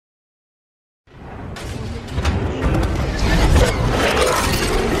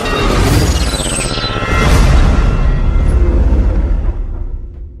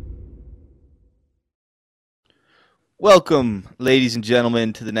Welcome, ladies and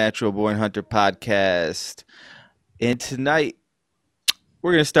gentlemen, to the Natural Born Hunter podcast. And tonight,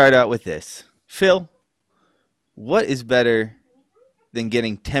 we're going to start out with this. Phil, what is better than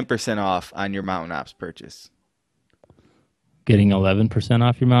getting 10% off on your Mountain Ops purchase? Getting 11%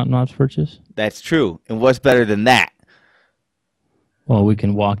 off your Mountain Ops purchase? That's true. And what's better than that? Well, we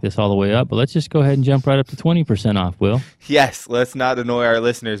can walk this all the way up, but let's just go ahead and jump right up to 20% off, Will. Yes, let's not annoy our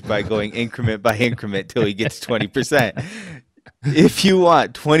listeners by going increment by increment till he gets 20%. If you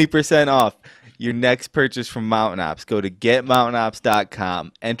want 20% off your next purchase from Mountain Ops, go to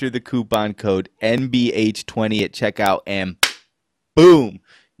getmountainops.com, enter the coupon code NBH20 at checkout, and boom,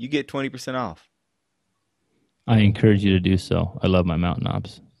 you get 20% off. I encourage you to do so. I love my Mountain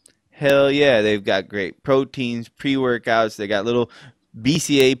Ops. Hell yeah, they've got great proteins, pre-workouts. They got little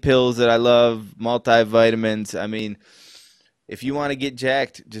BCA pills that I love, multivitamins. I mean, if you want to get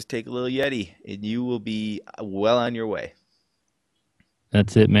jacked, just take a little Yeti, and you will be well on your way.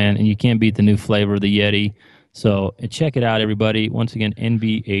 That's it, man. And you can't beat the new flavor of the Yeti. So check it out, everybody. Once again,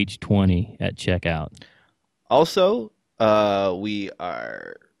 NBH20 at checkout. Also, we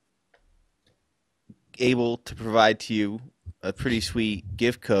are able to provide to you a pretty sweet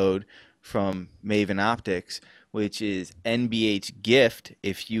gift code from Maven Optics, which is NBH Gift.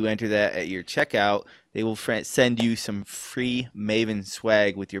 If you enter that at your checkout, they will send you some free Maven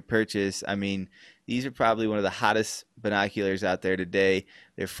swag with your purchase. I mean, these are probably one of the hottest binoculars out there today.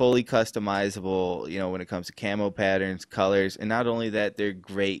 They're fully customizable, when it comes to camo patterns, colors, and not only that, they're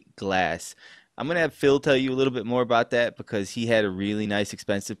great glass. I'm going to have Phil tell you a little bit more about that because he had a really nice,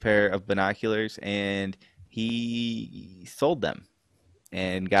 expensive pair of binoculars, and he sold them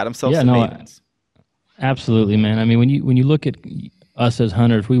and got himself some Mavens. Absolutely, man. I mean, when you look at us as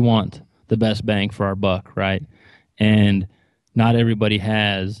hunters, we want the best bang for our buck, right? And not everybody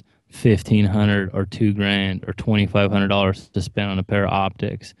has $1,500 or $2,000 or $2,500 to spend on a pair of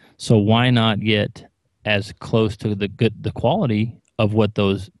optics. So why not get as close to the quality of what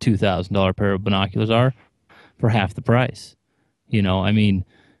those $2,000 pair of binoculars are for half the price? I mean,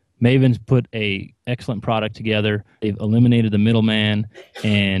 Maven's put a excellent product together. They've eliminated the middleman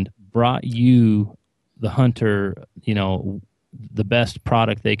and brought you, the hunter, the best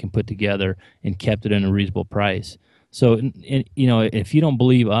product they can put together and kept it in a reasonable price. So, if you don't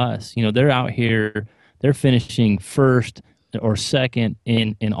believe us, they're out here, they're finishing first or second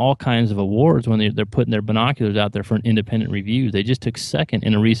in all kinds of awards when they're putting their binoculars out there for an independent review. They just took second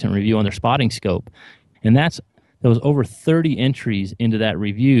in a recent review on their spotting scope. And there was over 30 entries into that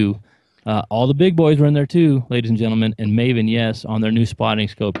review. All the big boys were in there too, ladies and gentlemen. And Maven, yes, on their new spotting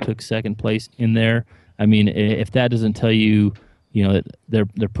scope, took second place in there. I mean, if that doesn't tell you, they're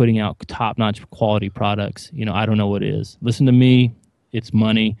putting out top-notch quality products, I don't know what is. Listen to me, it's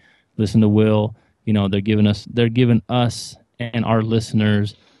money. Listen to Will, they're giving us and our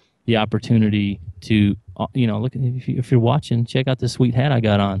listeners the opportunity to, look, if you're watching, check out this sweet hat I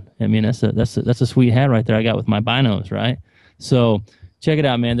got on. I mean, that's a sweet hat right there I got with my binos, right? So check it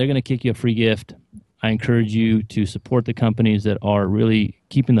out, man. They're going to kick you a free gift. I encourage you to support the companies that are really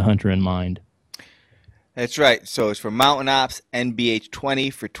keeping the hunter in mind. That's right. So it's for Mountain Ops,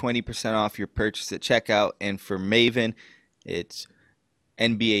 NBH20 for 20% off your purchase at checkout. And for Maven, it's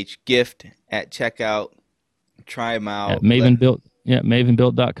NBH Gift at checkout. Try them out. At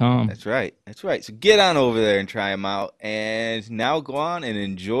Mavenbuilt.com. That's right. That's right. So get on over there and try them out. And now go on and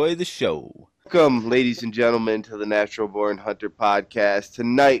enjoy the show. Welcome, ladies and gentlemen, to the Natural Born Hunter podcast.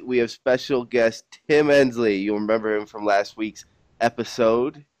 Tonight we have special guest Tim Endsley. You'll remember him from last week's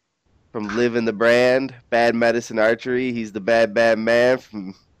episode. From Living the Brand, Bad Medicine Archery. He's the bad man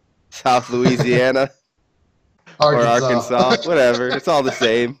from South Louisiana. Or Arkansas. Whatever. It's all the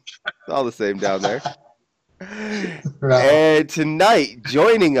same. It's all the same down there. Right. And tonight,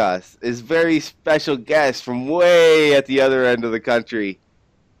 joining us is very special guest from way at the other end of the country.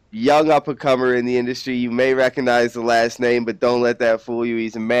 Young up-and-comer in the industry. You may recognize the last name, but don't let that fool you.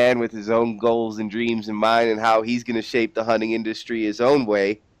 He's a man with his own goals and dreams in mind and how he's going to shape the hunting industry his own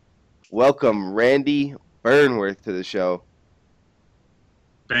way. Welcome, Randy Burnworth, to the show.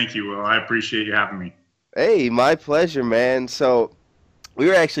 Thank you, Will. I appreciate you having me. Hey, my pleasure, man. So we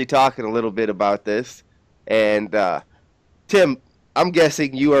were actually talking a little bit about this. And, Tim, I'm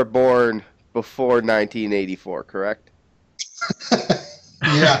guessing you are born before 1984, correct?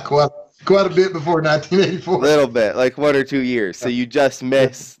 Yeah, quite a bit before 1984. A little bit, like 1 or 2 years. So you just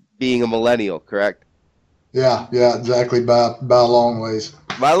miss being a millennial, correct? Yeah, exactly, by a long ways.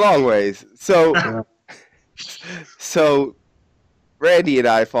 By a long ways. So, so Randy and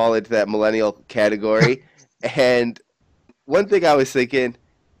I fall into that millennial category. And one thing I was thinking,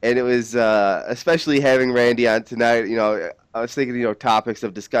 And it was especially having Randy on tonight. I was thinking, topics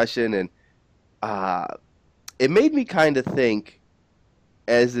of discussion, and it made me kind of think,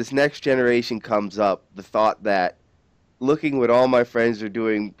 as this next generation comes up, the thought that looking what all my friends are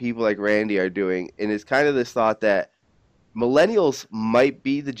doing, people like Randy are doing, and it's kind of this thought that millennials might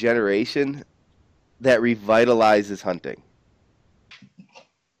be the generation that revitalizes hunting.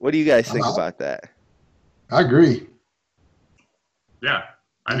 What do you guys think about that? I agree. Yeah,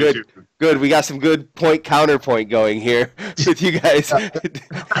 I do too. Good. We got some good counterpoint going here with you guys. I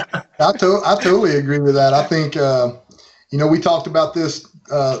totally agree with that. I think, we talked about this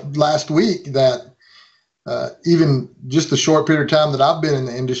last week, that even just the short period of time that I've been in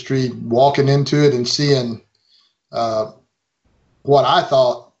the industry, walking into it and seeing what I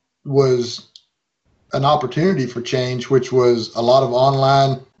thought was an opportunity for change, which was a lot of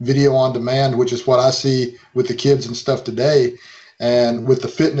online video on demand, which is what I see with the kids and stuff today. And with the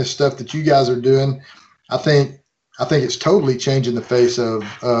fitness stuff that you guys are doing, I think it's totally changing the face of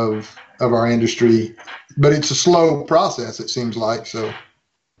our industry, but it's a slow process, it seems like. So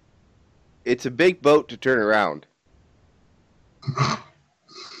it's a big boat to turn around.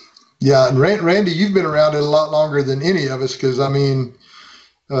 Yeah, and Randy, you've been around it a lot longer than any of us, because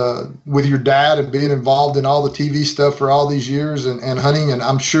with your dad and being involved in all the TV stuff for all these years and hunting, and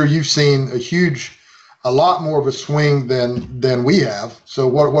I'm sure you've seen a lot more of a swing than we have. So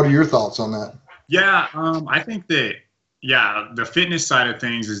what are your thoughts on that? Yeah, I think that, the fitness side of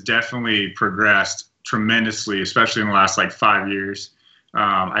things has definitely progressed tremendously, especially in the last 5 years.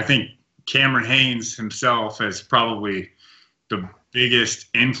 I think Cameron Haynes himself is probably the biggest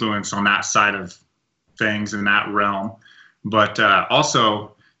influence on that side of things in that realm. But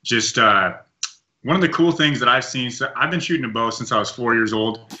also just one of the cool things that I've seen, so I've been shooting a bow since I was 4 years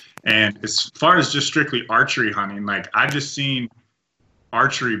old. And as far as just strictly archery hunting, I've just seen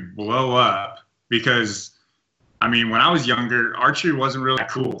archery blow up, because, when I was younger, archery wasn't really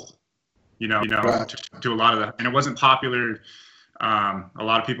cool, Right. to a lot of and it wasn't popular. A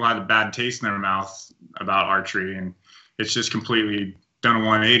lot of people had a bad taste in their mouth about archery, and it's just completely done a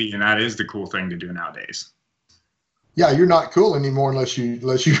 180, and that is the cool thing to do nowadays. Yeah, you're not cool anymore unless you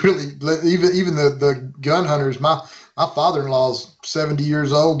really, even the gun hunters. My father-in-law's 70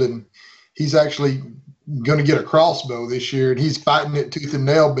 years old, and he's actually going to get a crossbow this year, and he's fighting it tooth and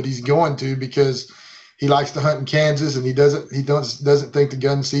nail, but he's going to, because he likes to hunt in Kansas, and he doesn't think the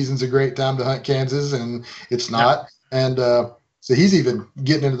gun season's a great time to hunt Kansas, and it's not. Yeah. And so he's even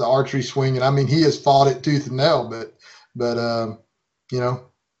getting into the archery swing, and he has fought it tooth and nail, but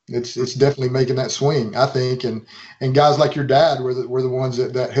it's definitely making that swing, I think, and guys like your dad were the ones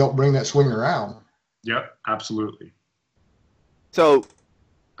that helped bring that swing around. Yep, absolutely. So,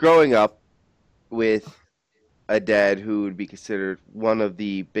 growing up with a dad who would be considered one of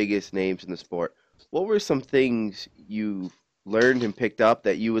the biggest names in the sport, what were some things you learned and picked up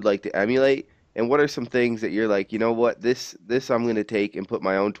that you would like to emulate? And what are some things that you're like, you know what, this I'm going to take and put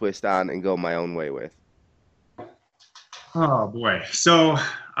my own twist on and go my own way with? Oh, boy. So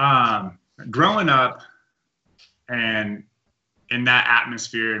growing up and in that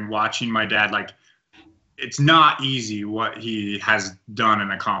atmosphere and watching my dad, it's not easy what he has done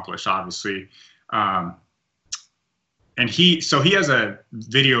and accomplished, obviously. And he has a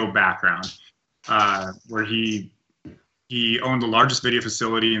video background where he owned the largest video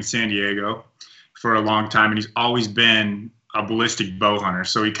facility in San Diego for a long time, and he's always been a ballistic bow hunter.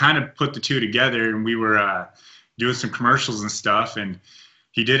 So he kind of put the two together, and we were doing some commercials and stuff, and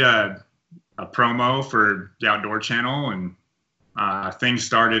he did a promo for the Outdoor Channel, and things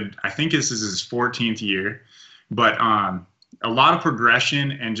started. I think this is his 14th year, but a lot of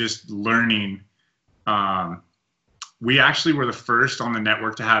progression and just learning. We actually were the first on the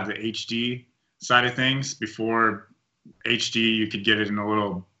network to have the HD side of things. Before HD, you could get it in a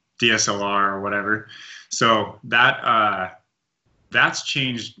little DSLR or whatever. So that's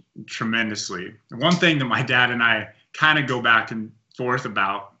changed tremendously. One thing that my dad and I kind of go back and forth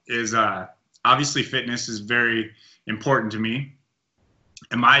about is obviously fitness is very important to me.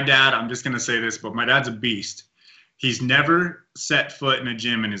 And my dad, I'm just going to say this, but my dad's a beast. He's never set foot in a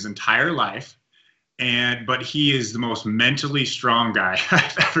gym in his entire life. But he is the most mentally strong guy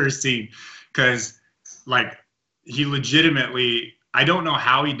I've ever seen, because he legitimately, I don't know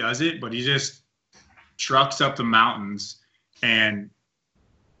how he does it, but he just trucks up the mountains and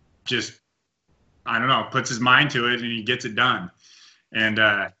just, I don't know, puts his mind to it and he gets it done. And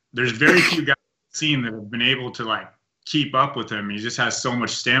there's very few guys I've seen that have been able to keep up with him. He just has so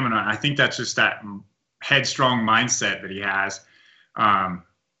much stamina. I think that's just that headstrong mindset that he has.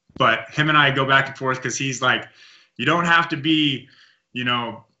 But him and I go back and forth, because he's like, you don't have to be,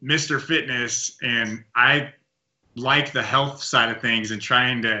 Mr. Fitness, and I like the health side of things and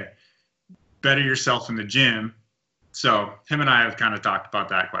trying to better yourself in the gym. So him and I have kind of talked about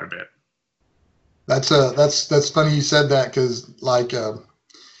that quite a bit. That's funny you said that, because like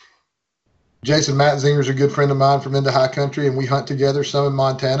Jason Matzinger's a good friend of mine from into high country, and we hunt together some in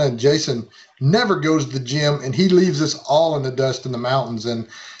Montana, and Jason never goes to the gym, and he leaves us all in the dust in the mountains. And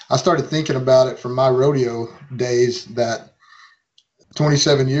I started thinking about it from my rodeo days, that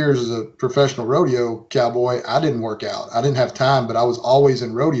 27 years as a professional rodeo cowboy, I didn't work out. I didn't have time, but I was always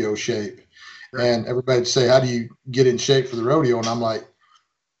in rodeo shape. Right. And everybody'd say, how do you get in shape for the rodeo? And I'm like,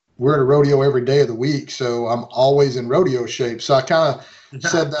 we're at a rodeo every day of the week, so I'm always in rodeo shape. So I kind of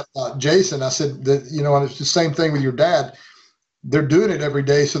said that about Jason. I said that, and it's the same thing with your dad. They're doing it every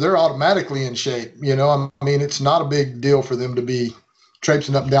day, so they're automatically in shape. I mean, it's not a big deal for them to be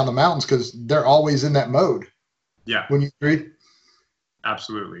traipsing up and down the mountains, because they're always in that mode. Yeah. Wouldn't you agree?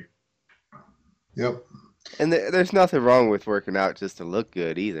 Absolutely. Yep. And there's nothing wrong with working out just to look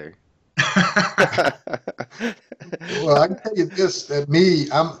good either. Well, I can tell you this, that me,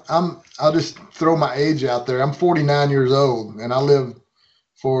 I'll just throw my age out there. I'm 49 years old, and I lived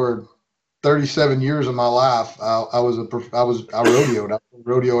for 37 years of my life. I rodeoed. I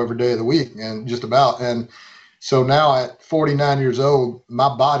rodeo every day of the week, and just about. And so now at 49 years old,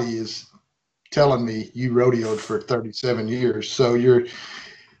 my body is telling me, you rodeoed for 37 years. So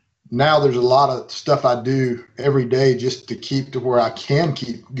now there's a lot of stuff I do every day just to keep to where I can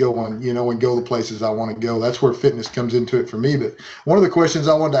keep going, and go the places I want to go. That's where fitness comes into it for me. But one of the questions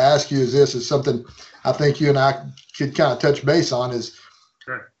I wanted to ask you is something I think you and I could kind of touch base on is,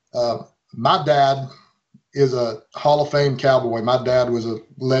 sure. My dad is a Hall of Fame cowboy. My dad was a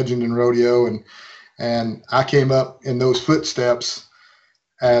legend in rodeo, and I came up in those footsteps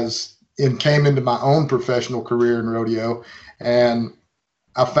and came into my own professional career in rodeo. And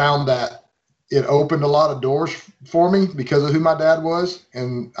I found that it opened a lot of doors for me because of who my dad was.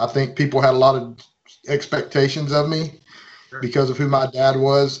 And I think people had a lot of expectations of me because of who my dad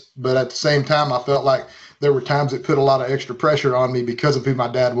was. But at the same time, I felt like there were times it put a lot of extra pressure on me because of who my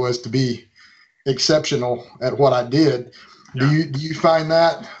dad was to be exceptional at what I did. Yeah. Do you find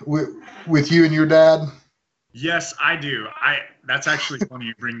that with you and your dad? Yes, I do. That's actually funny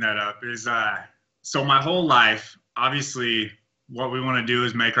you bring that up. So my whole life, obviously, what we want to do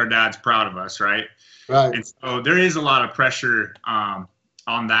is make our dads proud of us, right? Right. And so there is a lot of pressure on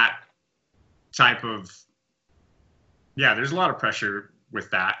that type of, there's a lot of pressure with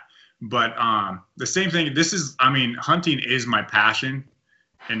that. But the same thing, hunting is my passion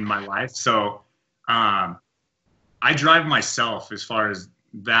in my life. So I drive myself as far as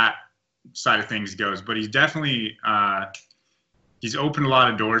that side of things goes, but he's definitely, he's opened a lot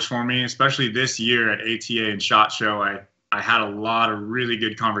of doors for me, especially this year at ATA and SHOT Show. I had a lot of really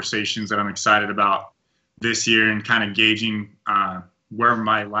good conversations that I'm excited about this year, and kind of gauging where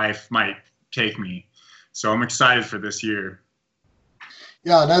my life might take me. So I'm excited for this year.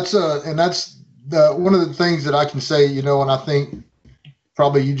 Yeah, that's one of the things that I can say, and I think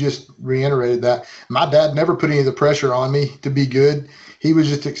probably you just reiterated that. My dad never put any of the pressure on me to be good. He was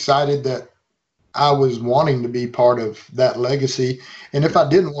just excited that I was wanting to be part of that legacy. And if I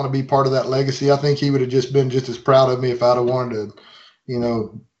didn't want to be part of that legacy, I think he would have just been just as proud of me if I'd have wanted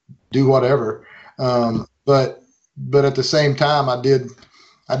to, do whatever. But at the same time, I did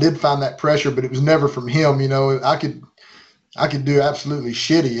find that pressure, but it was never from him. I could do absolutely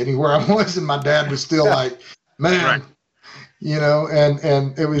shitty anywhere I was, and my dad was still like, man, right.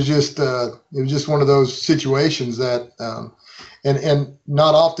 And it was just one of those situations that, and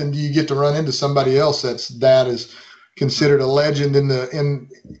not often do you get to run into somebody else that is considered a legend in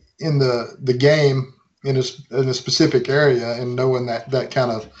the game in a specific area, and knowing that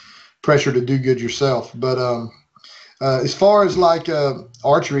kind of pressure to do good yourself. But as far as like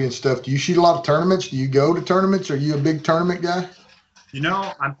archery and stuff, do you shoot a lot of tournaments? Do you go to tournaments? Are you a big tournament guy?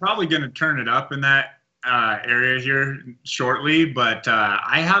 I'm probably going to turn it up in that area here shortly, but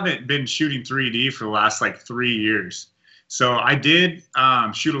I haven't been shooting 3D for the last 3 years. So I did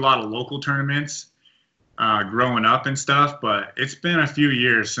shoot a lot of local tournaments growing up and stuff, but it's been a few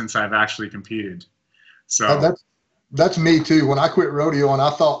years since I've actually competed. So that's me too. When I quit rodeo, and I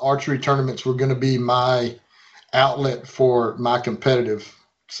thought archery tournaments were going to be my outlet for my competitive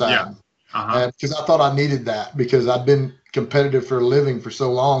side. Yeah. Uh-huh. Because I thought I needed that, because I've been competitive for a living for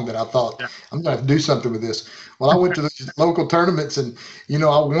so long that I thought, I'm going to have to do something with this. Well, I went to the local tournaments, and, I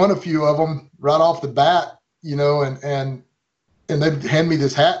won a few of them right off the bat, and they'd hand me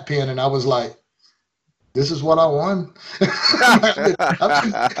this hat pin, and I was like, this is what I won.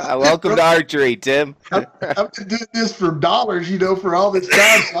 Welcome to archery, Tim. I've been doing this for dollars, for all this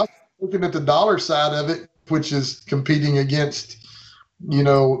time. So I'm looking at the dollar side of it, which is competing against,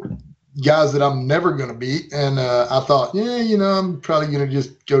 guys that I'm never going to beat. And I thought, I'm probably going to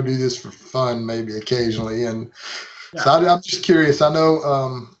just go do this for fun, maybe occasionally. And so I'm just curious. I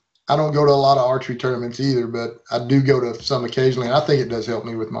know I don't go to a lot of archery tournaments either, but I do go to some occasionally. And I think it does help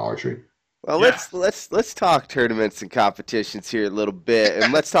me with my archery. Well, let's talk tournaments and competitions here a little bit,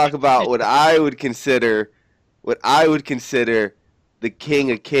 and let's talk about what I would consider the king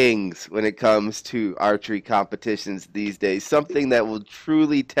of kings when it comes to archery competitions these days. Something that will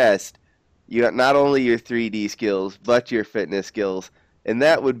truly test not only your 3D skills but your fitness skills, and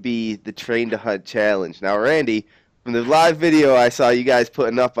that would be the Train to Hunt Challenge. Now, Randy, from the live video I saw you guys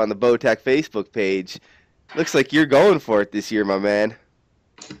putting up on the Bowtech Facebook page, looks like you're going for it this year, my man.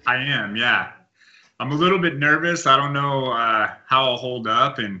 I am, yeah. I'm a little bit nervous. I don't know how I'll hold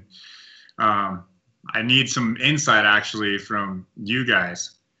up, and I need some insight actually from you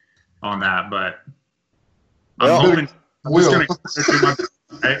guys on that. But I'm hoping. I'm just gonna do my best,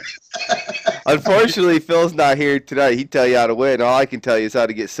 right? Unfortunately, Phil's not here tonight. He'd tell you how to win. All I can tell you is how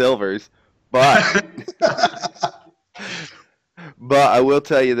to get silvers. But I will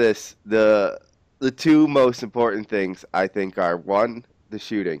tell you this: the two most important things I think are, one, the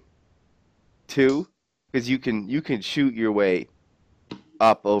shooting. Two, because you can shoot your way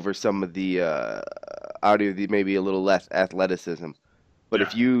up over some of the out of the maybe a little less athleticism. But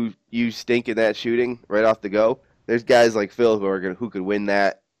if you stink at that shooting right off the go, there's guys like Phil who could win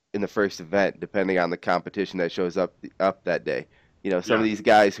that in the first event, depending on the competition that shows up that day. Some of these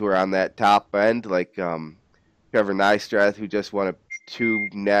guys who are on that top end, like Trevor Nystrath, who just won 2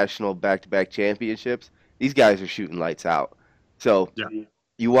 national back-to-back championships. These guys are shooting lights out. So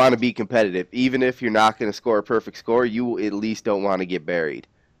you want to be competitive. Even if you're not going to score a perfect score, you at least don't want to get buried.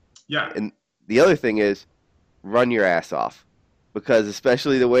 Yeah. And the other thing is, run your ass off. Because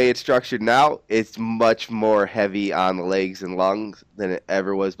especially the way it's structured now, it's much more heavy on the legs and lungs than it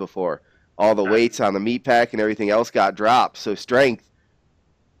ever was before. All the weights on the meat pack and everything else got dropped. So strength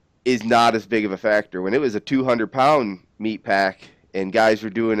is not as big of a factor. When it was a 200-pound meat pack and guys were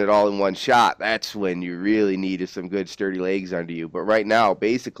doing it all in one shot, that's when you really needed some good sturdy legs under you. But right now,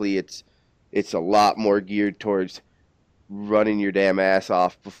 basically, it's a lot more geared towards running your damn ass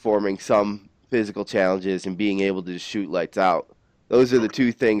off, performing some physical challenges, and being able to just shoot lights out. Those are the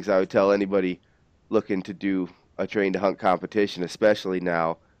two things I would tell anybody looking to do a Train to Hunt competition, especially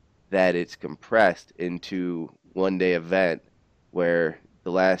now that it's compressed into one-day event where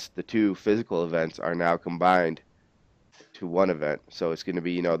the 2 physical events are now combined to one event. So it's going to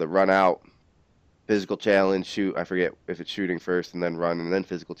be, the run out, physical challenge, shoot. I forget if it's shooting first and then run and then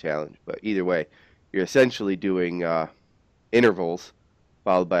physical challenge. But either way, you're essentially doing intervals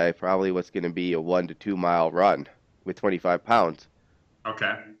followed by probably what's going to be a 1 to 2 mile run with 25 pounds.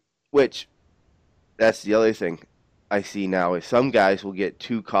 Okay. Which, that's the other thing I see now is some guys will get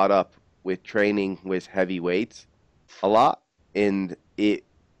too caught up with training with heavy weights a lot, and it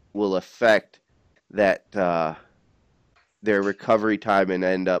will affect that their recovery time and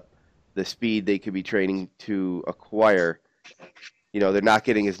end up the speed they could be training to acquire. They're not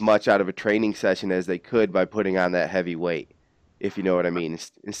getting as much out of a training session as they could by putting on that heavy weight, if you know what I mean.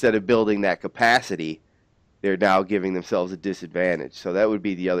 Instead of building that capacity, they're now giving themselves a disadvantage. So that would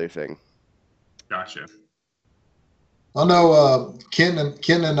be the other thing. Gotcha. I know Ken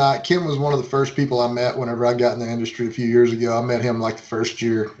was one of the first people I met whenever I got in the industry a few years ago. I met him like the first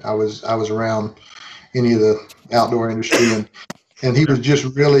year I was around any of the outdoor industry, and he was just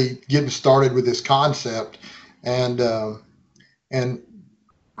really getting started with this concept. And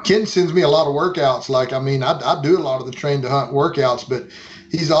Ken sends me a lot of workouts. Like, I do a lot of the Train to Hunt workouts, but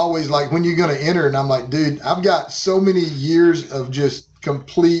he's always like, when you're going to enter? And I'm like, dude, I've got so many years of just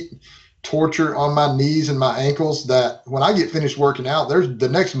complete torture on my knees and my ankles that when I get finished working out, there's the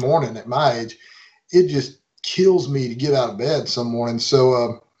next morning at my age, it just kills me to get out of bed some morning.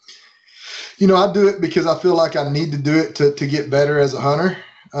 So, I do it because I feel like I need to do it to get better as a hunter.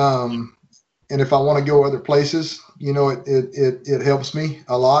 And if I want to go other places, it helps me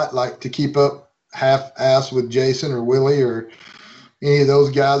a lot, like to keep up half-ass with Jason or Willie or any of those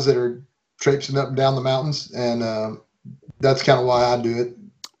guys that are traipsing up and down the mountains. And that's kind of why I do it.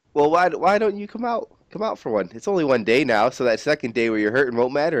 Well, why don't you come out for one? It's only one day now, so that second day where you're hurting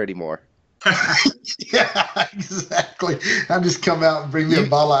won't matter anymore. Yeah, exactly. I'll just come out and bring me a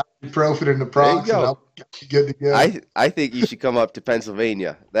bottle of ibuprofen and the procs, and I'll be good to go. I think you should come up to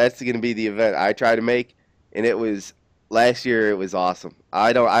Pennsylvania. That's going to be the event I try to make, and it was last year it was awesome.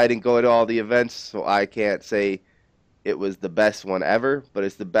 I didn't go to all the events, so I can't say it was the best one ever, but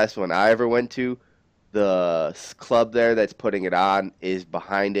it's the best one I ever went to. The club there that's putting it on is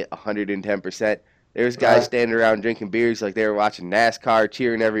behind it 110%. There's guys standing around drinking beers like they were watching NASCAR,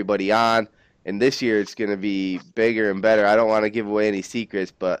 cheering everybody on. And this year it's going to be bigger and better. I don't want to give away any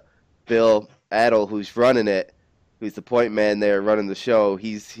secrets, but Bill Adel, who's running it, who's the point man there running the show,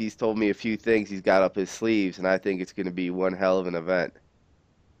 he's told me a few things he's got up his sleeves, and I think it's going to be one hell of an event.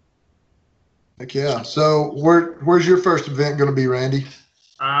 Heck yeah. So where's your first event going to be, Randy?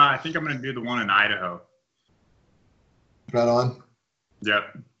 I think I'm going to do the one in Idaho. Right on.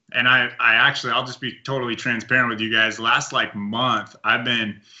 Yep. And I'll just be totally transparent with you guys. Last month,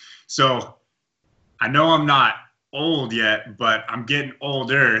 so I know I'm not old yet, but I'm getting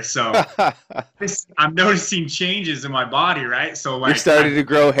older. So I'm noticing changes in my body, right? So you're starting to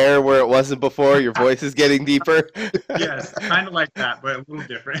grow hair where it wasn't before. Your voice is getting deeper. Yes, kind of like that, but a little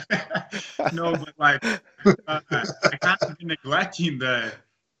different. No, but I kind of been neglecting the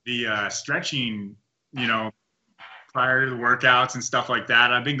stretching, prior to the workouts and stuff like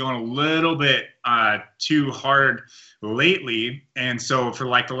that. I've been going a little bit too hard lately, and so for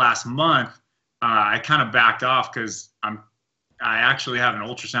the last month, I kind of backed off because I actually have an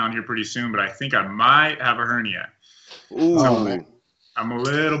ultrasound here pretty soon, but I think I might have a hernia. Ooh. So I'm a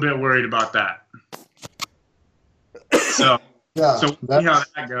little bit worried about that. So yeah, so we'll see how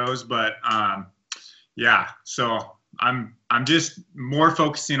that goes, but yeah. So I'm just more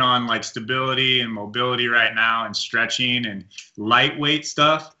focusing on stability and mobility right now, and stretching and lightweight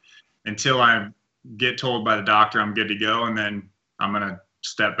stuff until I get told by the doctor I'm good to go, and then I'm gonna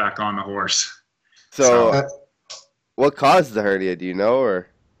step back on the horse. So what caused the hernia? Do you know, or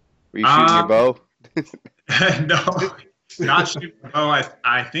were you shooting your bow? No, not shooting the bow.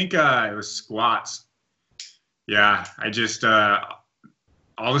 I think it was squats. Yeah, I just all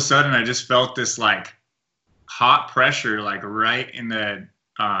of a sudden I just felt this hot pressure right in the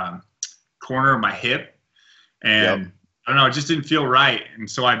corner of my hip, and yep. I don't know, it just didn't feel right, and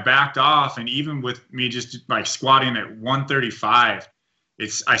so I backed off. And even with me just squatting at 135,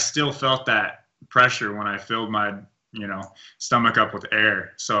 I still felt that pressure when I filled my stomach up with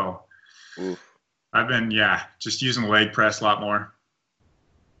air. So oof. I've been just using leg press a lot more.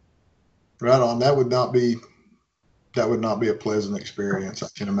 Right on. That would not be a pleasant experience, I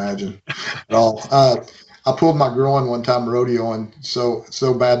can imagine at all. I pulled my groin one time rodeoing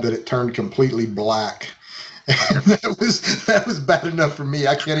so bad that it turned completely black. And that was bad enough for me.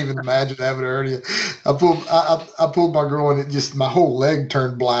 I can't even imagine having a hernia. I pulled my groin. My whole leg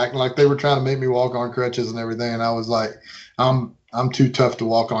turned black, like they were trying to make me walk on crutches and everything. And I was like, I'm too tough to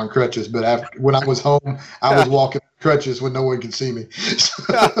walk on crutches. But when I was home, I was walking on crutches when no one could see me.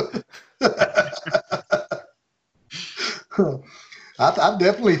 I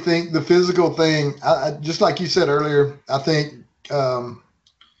definitely think the physical thing, just like you said earlier, I think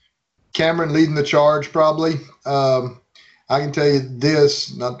Cameron leading the charge probably. I can tell you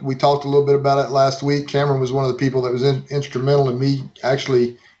this, we talked a little bit about it last week. Cameron was one of the people that was instrumental in me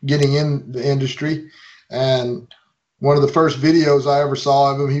actually getting in the industry. And one of the first videos I ever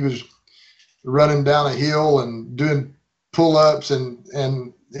saw of him, he was running down a hill and doing pull-ups, and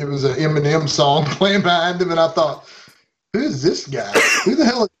it was an Eminem song playing behind him. And I thought, who is this guy? Who the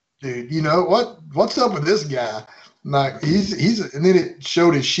hell is this dude? What's up with this guy? He's and then it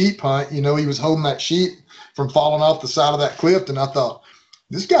showed his sheep hunt. He was holding that sheep from falling off the side of that cliff, and I thought,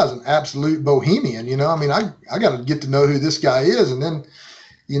 this guy's an absolute bohemian. I got to get to know who this guy is. And then,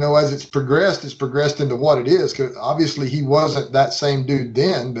 as it's progressed into what it is. Because obviously he wasn't that same dude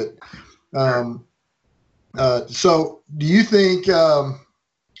then. But so do you think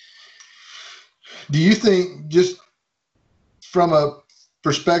just from a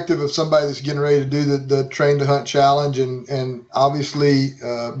perspective of somebody that's getting ready to do the Train to Hunt challenge and obviously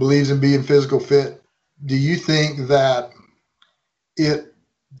believes in being physical fit, do you think that it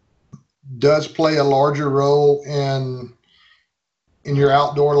does play a larger role in your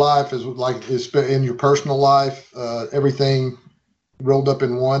outdoor life as in your personal life, everything rolled up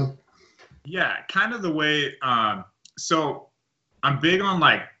in one? Yeah, kind of the way, so I'm big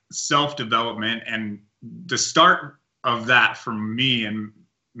on self-development, and the start of that for me and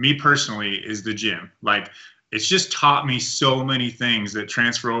me personally is the gym. It's just taught me so many things that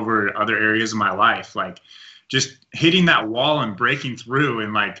transfer over to other areas of my life. Just hitting that wall and breaking through,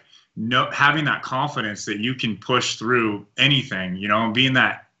 and having that confidence that you can push through anything, being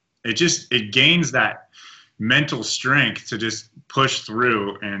that it gains that mental strength to just push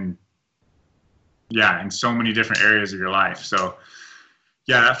through, and in so many different areas of your life. So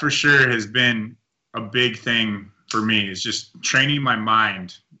that for sure has been a big thing for me is just training my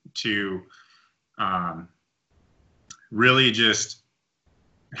mind to really just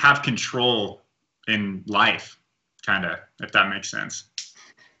have control in life, kind of, if that makes sense.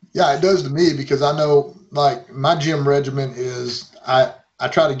 Yeah, it does to me, because I know, like, my gym regimen is I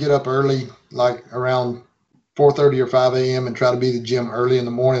try to get up early, like around 4:30 or 5 a.m. and try to be at the gym early in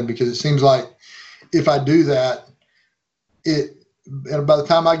the morning, because it seems like if I do that, and by the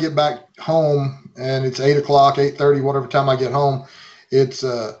time I get back home and it's 8 o'clock, 8:30, whatever time I get home, it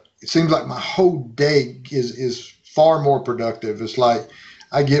seems like my whole day is far more productive. It's like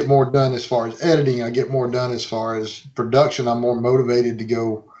I get more done as far as editing. I get more done as far as production. I'm more motivated to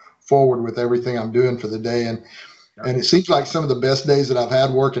go forward with everything I'm doing for the day. And it seems like some of the best days that I've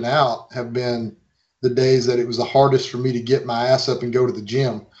had working out have been the days that it was the hardest for me to get my ass up and go to the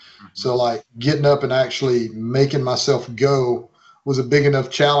gym. So like getting up and actually making myself go was a big enough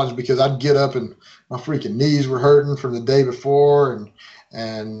challenge, because I'd get up and my freaking knees were hurting from the day before.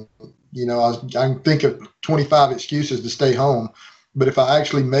 And you know, I can think of 25 excuses to stay home. But if I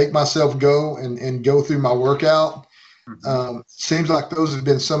actually make myself go and go through my workout, seems like those have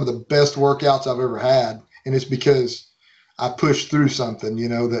been some of the best workouts I've ever had. And it's because I pushed through something, you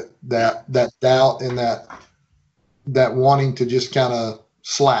know, that doubt and that wanting to just kind of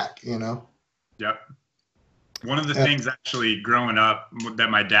slack, you know? Yep. One of the things actually growing up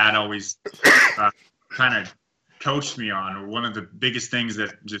that my dad always kind of coached me on, or one of the biggest things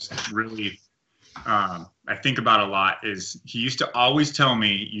that just really I think about a lot, is he used to always tell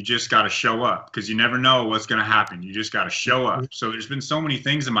me, you just got to show up, because you never know what's going to happen. You just got to show up. So there's been so many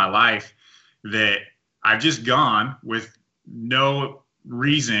things in my life that I've just gone with no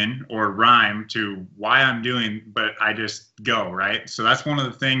reason or rhyme to why I'm doing, but I just go, right? So that's one of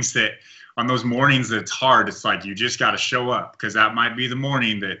the things that on those mornings that it's hard, it's like you just got to show up, because that might be the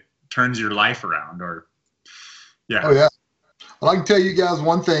morning that turns your life around. Or Oh yeah. Well, I can tell you guys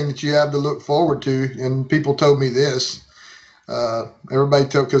one thing that you have to look forward to, and people told me this. Everybody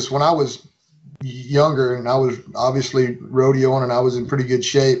told, because when I was younger and I was obviously rodeoing and I was in pretty good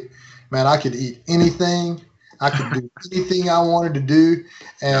shape, man, I could eat anything. I could do anything I wanted to do,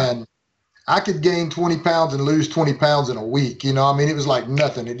 and I could gain 20 pounds and lose 20 pounds in a week. You know, I mean, it was like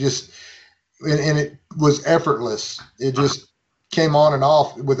nothing. It just, and it was effortless. It just came on and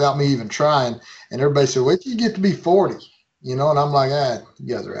off without me even trying. And everybody said, wait till you get to be 40. You know, and I'm like,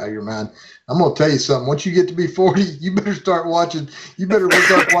 you guys are out of your mind. I'm going to tell you something. Once you get to be 40, you better start watching. You better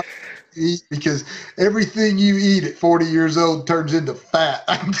start watching eat, because everything you eat at 40 years old turns into fat.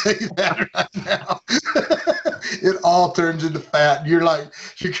 I can tell you that right now. It all turns into fat. You're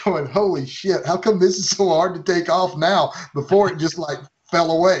going, holy shit, how come this is so hard to take off now? Before it just like fell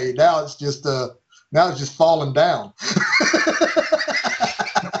away. Now it's just falling down.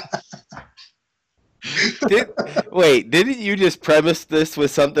 Didn't you just premise this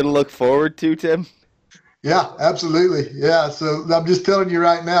with something to look forward to, Tim? Yeah, absolutely. Yeah. So I'm just telling you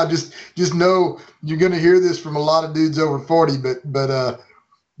right now, just know you're going to hear this from a lot of dudes over 40, but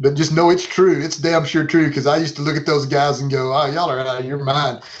just know it's true. It's damn sure true, because I used to look at those guys and go, oh, y'all are out of your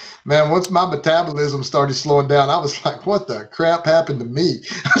mind. Man, once my metabolism started slowing down, I was like, what the crap happened to me?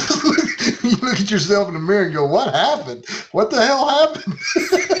 You look at yourself in the mirror and go, what happened? What the hell happened?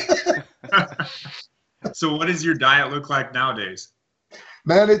 So what does your diet look like nowadays?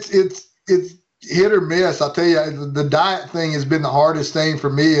 Man, it's hit or miss. I'll tell you, the diet thing has been the hardest thing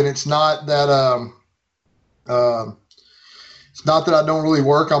for me, and it's not that it's not that I don't really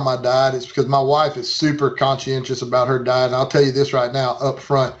work on my diet. It's because my wife is super conscientious about her diet. And I'll tell you this right now, up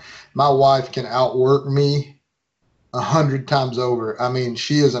front, my wife can outwork me 100 times over. I mean,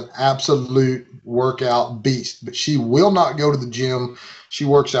 she is an absolute workout beast, but she will not go to the gym. She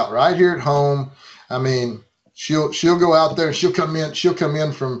works out right here at home. I mean, she'll go out there. She'll come in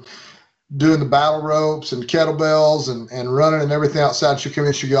from doing the battle ropes and kettlebells and running and everything outside. She'll come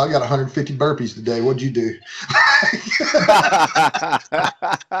in. She'll go, I got 150 burpees today. What'd you do?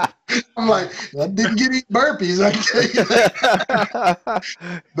 I'm like, I didn't get any burpees, I can tell you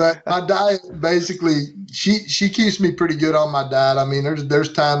that. But my diet, basically, she keeps me pretty good on my diet. I mean,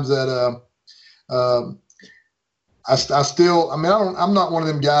 there's times that I'm not one of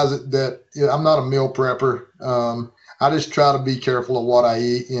them guys that I'm not a meal prepper. I just try to be careful of what I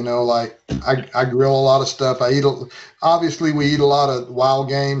eat. You know, like I grill a lot of stuff. Obviously we eat a lot of wild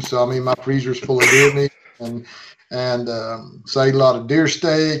game. So, I mean, my freezer's full of deer meat and so I eat a lot of deer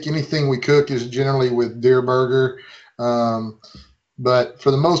steak. Anything we cook is generally with deer burger. But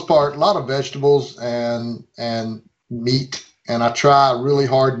for the most part, a lot of vegetables and meat. And I try really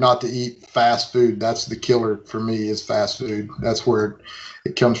hard not to eat fast food. That's the killer for me, is fast food. That's where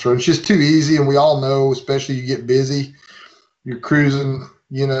it comes from. It's just too easy. And we all know, especially you get busy, you're cruising,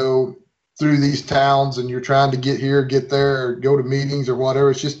 through these towns and you're trying to get here, get there, or go to meetings or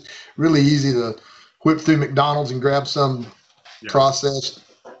whatever. It's just really easy to whip through McDonald's and grab some processed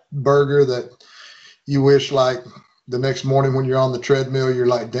burger that you wish, like, the next morning when you're on the treadmill, you're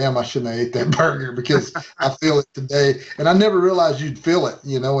like, damn, I shouldn't have ate that burger because I feel it today. And I never realized you'd feel it,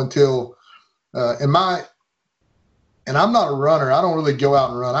 until and I'm not a runner. I don't really go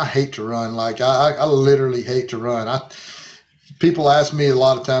out and run. I hate to run. Like I literally hate to run. People ask me a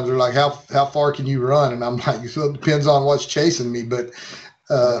lot of times, they're like, how far can you run? And I'm like, so it depends on what's chasing me. But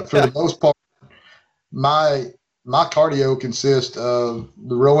for the most part, my cardio consists of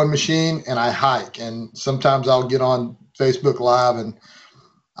the rowing machine, and I hike. And sometimes I'll get on Facebook Live and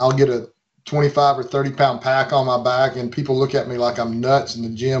I'll get a 25 or 30 pound pack on my back, and people look at me like I'm nuts in the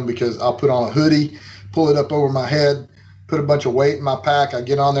gym because I'll put on a hoodie, pull it up over my head, put a bunch of weight in my pack. I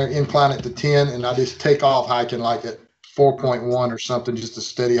get on there, incline it to 10, and I just take off hiking like at 4.1 or something, just a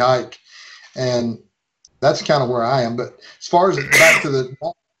steady hike. And that's kind of where I am. But as far as back to the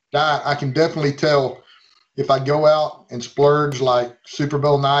diet, I can definitely tell if I go out and splurge, like Super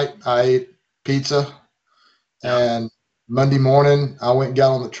Bowl night, I ate pizza, and Monday morning I went and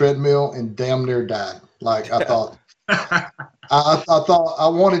got on the treadmill and damn near died. Like I thought, I thought I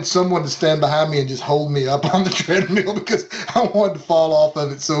wanted someone to stand behind me and just hold me up on the treadmill because I wanted to fall off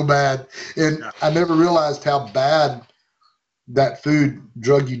of it so bad. And I never realized how bad that food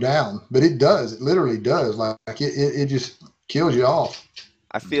drug you down, but it does. It literally does. Like it just kills you off.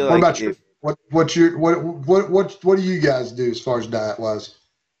 I feel what like about what do you guys do as far as diet wise?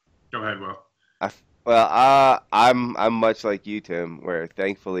 Go ahead, Will. I'm much like you, Tim, where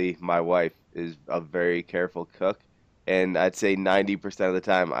thankfully my wife is a very careful cook, and I'd say 90% of the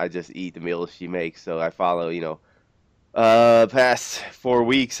time I just eat the meals she makes. So I follow, past 4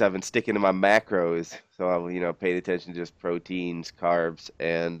 weeks I've been sticking to my macros. So I'm, paying attention to just proteins, carbs,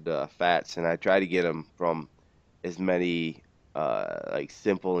 and fats, and I try to get them from as many like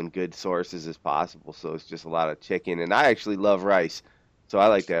simple and good sources as possible. So it's just a lot of chicken, and I actually love rice. So I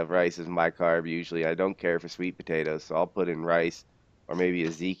like to have rice as my carb usually. I don't care for sweet potatoes, so I'll put in rice or maybe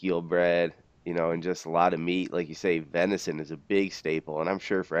Ezekiel bread, and just a lot of meat. Like you say, venison is a big staple, and I'm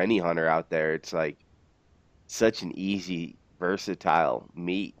sure for any hunter out there, it's like such an easy, versatile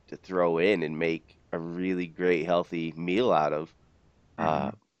meat to throw in and make a really great, healthy meal out of.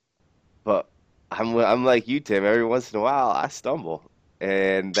 But I'm like you, Tim. Every once in a while, I stumble,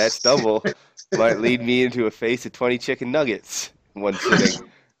 and that stumble might lead me into a face of 20 chicken nuggets in one sitting.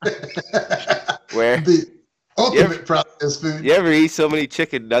 Where the ultimate processed food. You ever eat so many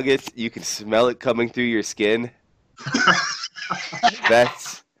chicken nuggets you can smell it coming through your skin?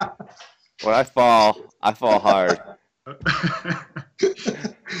 That's when I fall hard.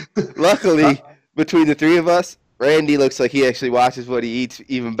 Luckily, between the three of us, Randy looks like he actually watches what he eats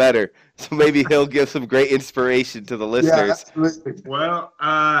even better. So maybe he'll give some great inspiration to the listeners. Yeah, well,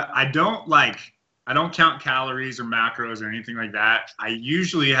 I don't count calories or macros or anything like that. I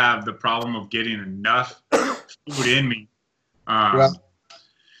usually have the problem of getting enough food in me.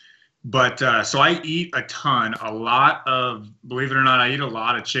 But so I eat a ton, believe it or not, I eat a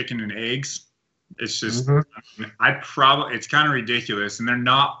lot of chicken and eggs. It's just, it's kind of ridiculous. And they're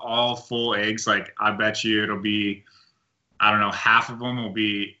not all full eggs. Like, I bet you it'll be, I don't know, half of them will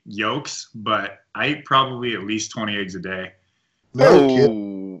be yolks, but I eat probably at least 20 eggs a day.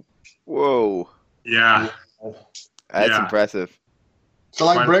 Whoa. Yeah. That's impressive. So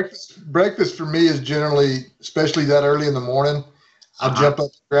like breakfast for me is generally, especially that early in the morning, I jump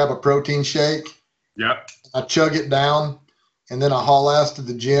up, grab a protein shake. Yep. I chug it down, and then I haul ass to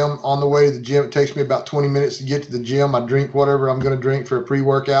the gym. On the way to the gym, it takes me about 20 minutes to get to the gym. I drink whatever I'm going to drink for a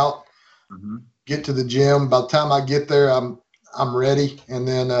pre-workout. Get to the gym. By the time I get there, I'm ready. And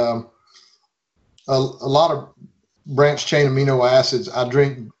then a lot of branched chain amino acids. I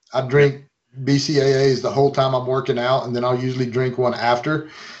drink BCAAs the whole time I'm working out, and then I'll usually drink one after.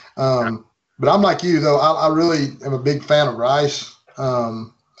 But I'm like you, though. I really am a big fan of rice,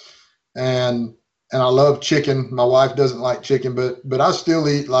 and I love chicken. My wife doesn't like chicken, but I still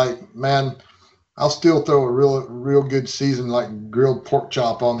eat, like, man, I'll still throw a real good seasoned, like, grilled pork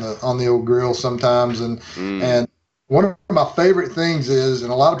chop on the old grill sometimes. And one of my favorite things is,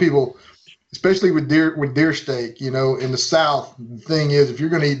 and a lot of people, especially with deer steak, in the South, the thing is, if you're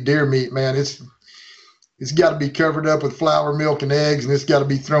going to eat deer meat, man, it's it's got to be covered up with flour, milk, and eggs, and it's got to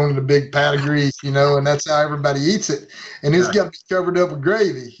be thrown in a big pat of grease, and that's how everybody eats it. And it's got to be covered up with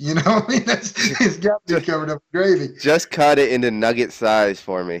gravy, I mean, it's got to be covered up with gravy. Just cut it into nugget size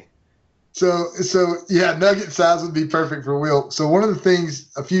for me. So yeah, nugget size would be perfect for Will. So one of the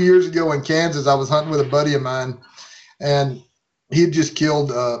things a few years ago in Kansas, I was hunting with a buddy of mine, and he had just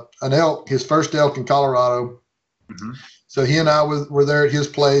killed an elk, his first elk in Colorado. Mm-hmm. So he and I were there at his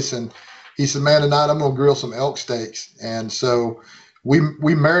place, and he said, "Man, tonight I'm gonna grill some elk steaks." And so he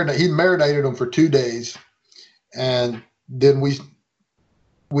marinated them for 2 days, and then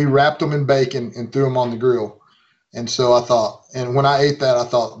we wrapped them in bacon and threw them on the grill. And so I thought, and when I ate that, I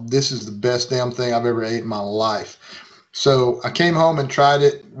thought, this is the best damn thing I've ever ate in my life. So I came home and tried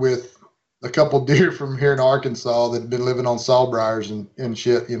it with a couple deer from here in Arkansas that had been living on sawbriars and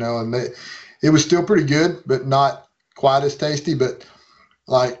shit, and it was still pretty good, but not quite as tasty. But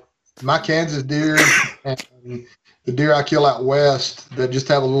like my Kansas deer and the deer I kill out west that just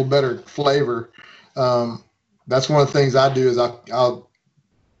have a little better flavor, that's one of the things I do is I'll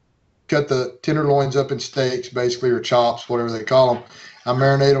cut the tenderloins up in steaks, basically, or chops, whatever they call them. I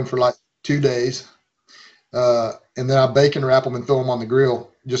marinate them for like 2 days, and then I bacon wrap them and throw them on the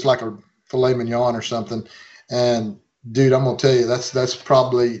grill, just like a filet mignon or something. And dude, I'm gonna tell you, that's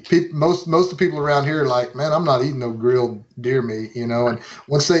probably most of the people around here are like, man, I'm not eating no grilled deer meat, And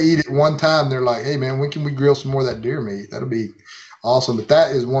once they eat it one time, they're like, hey man, when can we grill some more of that deer meat? That'll be awesome. But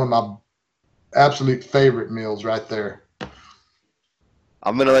that is one of my absolute favorite meals right there.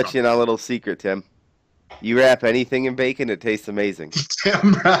 I'm going to let you in on a little secret, Tim. You wrap anything in bacon, it tastes amazing.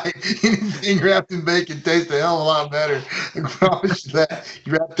 Damn right. Anything wrapped in bacon tastes a hell of a lot better. I promise you that.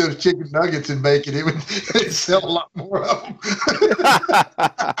 You wrap those chicken nuggets in bacon, it'd sell a lot more of them.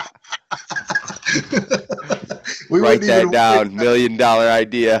 Write that down. $1 million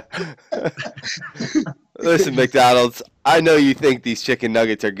idea. Listen, McDonald's, I know you think these chicken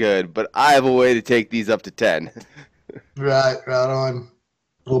nuggets are good, but I have a way to take these up to 10. Right on.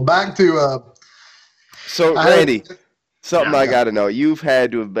 Well, back to so Randy, something I got to know. You've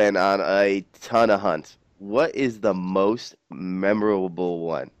had to have been on a ton of hunts. What is the most memorable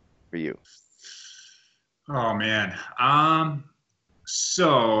one for you? Oh man.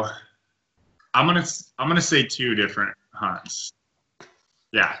 So I'm gonna say 2 different hunts.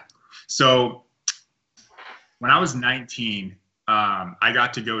 Yeah. So when I was 19, I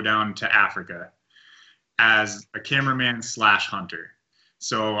got to go down to Africa as a cameraman / hunter.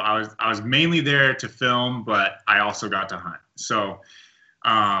 So I was mainly there to film, but I also got to hunt. So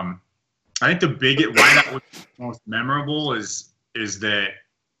I think why that was most memorable is that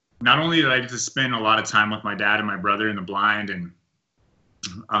not only did I get to spend a lot of time with my dad and my brother in the blind, and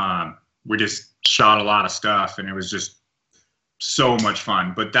we just shot a lot of stuff, and it was just so much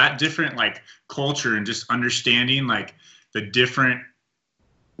fun. But that different like culture and just understanding like the different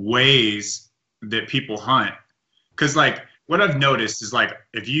ways that people hunt, because like what I've noticed is like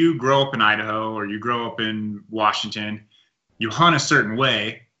if you grow up in Idaho or you grow up in Washington, you hunt a certain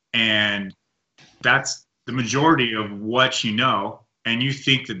way, and that's the majority of what you know, and you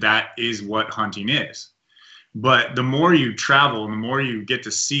think that is what hunting is. But the more you travel and the more you get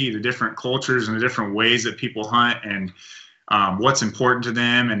to see the different cultures and the different ways that people hunt and what's important to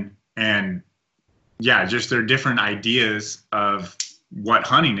them, and yeah, just their different ideas of what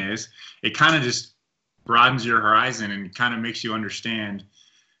hunting is, it kind of just broadens your horizon and kind of makes you understand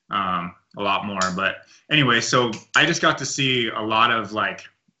a lot more. But anyway, so I just got to see a lot of like,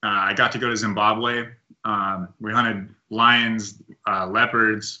 I got to go to Zimbabwe. We hunted lions,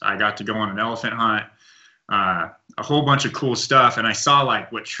 leopards. I got to go on an elephant hunt, a whole bunch of cool stuff. And I saw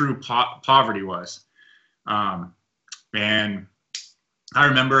like what true poverty was. And I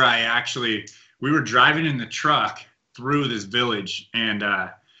remember we were driving in the truck through this village, and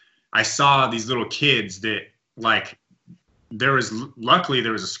I saw these little kids that like, luckily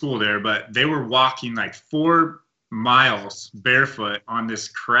there was a school there, but they were walking like 4 miles barefoot on this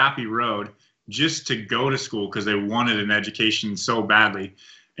crappy road just to go to school because they wanted an education so badly.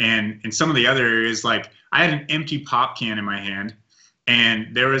 And in some of the other areas, like I had an empty pop can in my hand,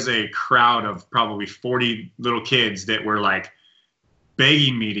 and there was a crowd of probably 40 little kids that were like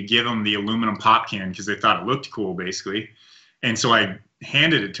begging me to give them the aluminum pop can because they thought it looked cool, basically. And so I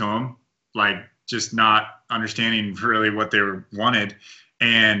handed it to them, like just not understanding really what they wanted.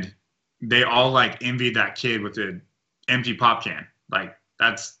 And they all like envied that kid with the empty pop can. Like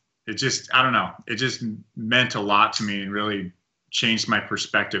it just, I don't know. It just meant a lot to me and really changed my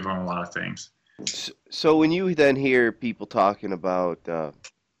perspective on a lot of things. So when you then hear people talking about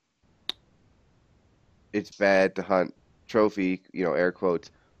it's bad to hunt trophy, air quotes,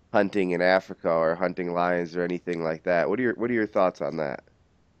 hunting in Africa or hunting lions or anything like that. What are your thoughts on that?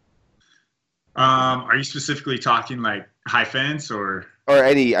 Are you specifically talking like high fence or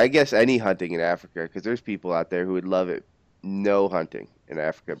any, I guess, any hunting in Africa? Because there's people out there who would love it. No hunting in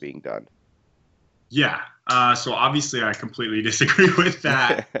Africa being done. Yeah. So obviously, I completely disagree with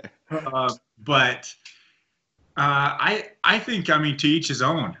that. But I think, I mean, to each his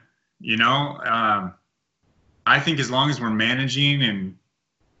own. You know, I think as long as we're managing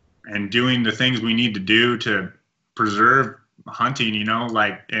and doing the things we need to do to preserve hunting, you know,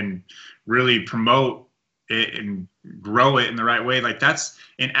 like, and really promote it and grow it in the right way. Like, that's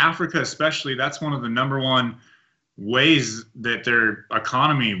in Africa, especially, that's one of the number one ways that their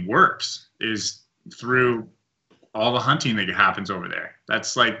economy works, is through all the hunting that happens over there.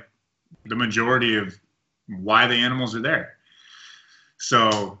 That's like the majority of why the animals are there.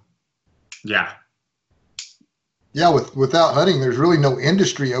 So, yeah. Yeah, without hunting, there's really no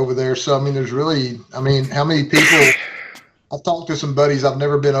industry over there. So, I mean, how many people, I've talked to some buddies, I've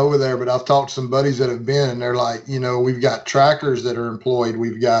never been over there, but I've talked to some buddies that have been, and they're like, you know, we've got trackers that are employed.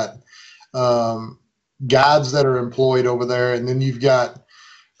 We've got guides that are employed over there. And then you've got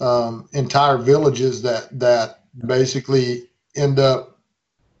entire villages that basically end up,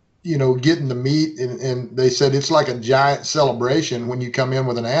 you know, getting the meat. And they said it's like a giant celebration when you come in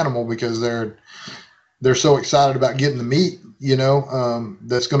with an animal, because they're so excited about getting the meat, you know,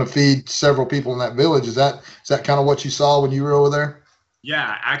 that's going to feed several people in that village. Is that kind of what you saw when you were over there?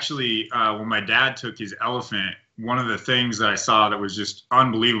 Yeah, actually, when my dad took his elephant, one of the things that I saw that was just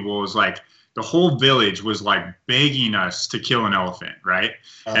unbelievable was like the whole village was like begging us to kill an elephant, right?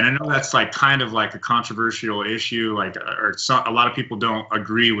 And I know that's like kind of like a controversial issue, like, or a lot of people don't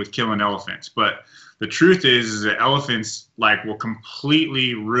agree with killing elephants, but the truth is that elephants like will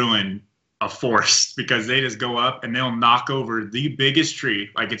completely ruin a forest, because they just go up and they'll knock over the biggest tree,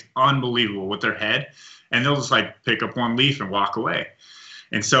 like it's unbelievable, with their head, and they'll just like pick up one leaf and walk away.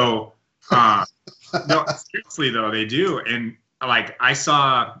 And so no, seriously though, they do. And like I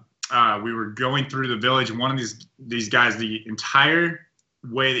saw, we were going through the village, and one of these guys, the entire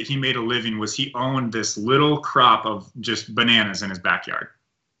way that he made a living was he owned this little crop of just bananas in his backyard.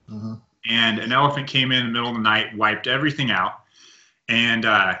 Mm-hmm. And an elephant came in the middle of the night, wiped everything out. And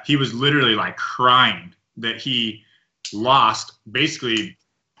he was literally like crying that he lost basically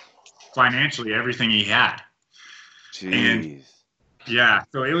financially everything he had. Jeez. And yeah,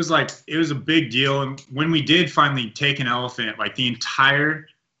 so it was a big deal. And when we did finally take an elephant, like the entire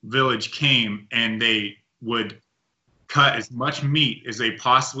village came and they would cut as much meat as they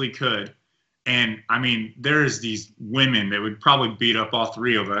possibly could. And I mean, there's these women that would probably beat up all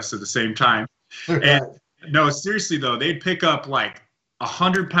three of us at the same time. And no, seriously though, they'd pick up like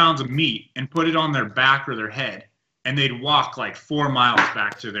 100 pounds of meat and put it on their back or their head, and they'd walk like 4 miles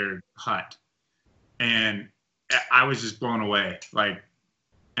back to their hut. And I was just blown away. Like,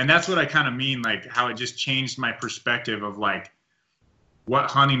 and that's what I kind of mean, like how it just changed my perspective of like what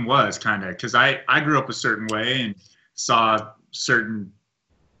hunting was, kind of, because I grew up a certain way and saw certain,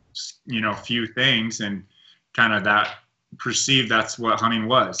 you know, few things, and kind of that perceived that's what hunting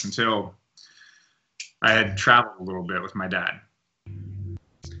was until I had traveled a little bit with my dad.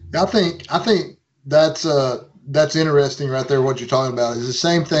 I think that's interesting right there. What you're talking about is the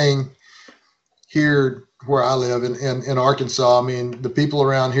same thing here where I live in Arkansas. I mean, the people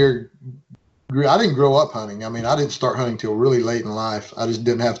around here, I didn't grow up hunting. I mean, I didn't start hunting till really late in life. I just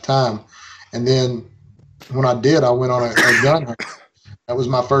didn't have time. And then when I did, I went on a gun hunt. That was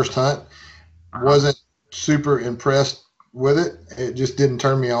my first hunt. Wasn't super impressed with it. It just didn't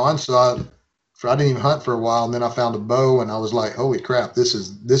turn me on. So I didn't even hunt for a while, and then I found a bow, and I was like, "Holy crap! This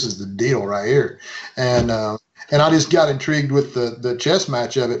is the deal right here." And I just got intrigued with the chess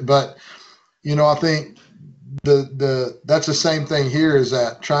match of it. But you know, I think that's the same thing here, is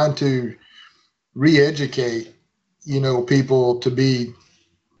that trying to re-educate, you know, people to be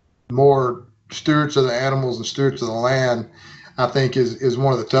more stewards of the animals and stewards of the land, I think is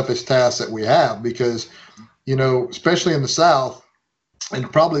one of the toughest tasks that we have, because, you know, especially in the South, and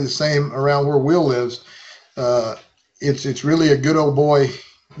probably the same around where Will lives, it's really a good old boy,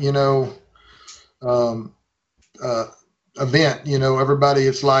 you know, event. You know, everybody,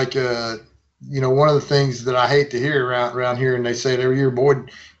 it's like, you know, one of the things that I hate to hear around here, and they say it every year, "Boy, did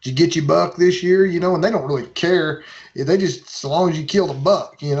you get your buck this year?" You know, and they don't really care. They just, so long as you kill the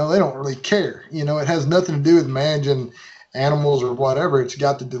buck, you know, they don't really care. You know, it has nothing to do with managing animals or whatever. It's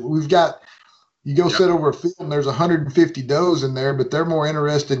got to do, you go sit over a field and there's 150 does in there, but they're more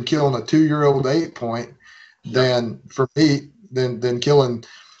interested in killing a 2-year-old 8-point than for meat than killing,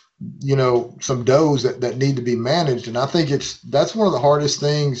 some does that need to be managed. And I think that's one of the hardest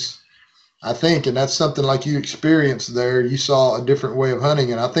things, I think, and that's something like you experienced there. You saw a different way of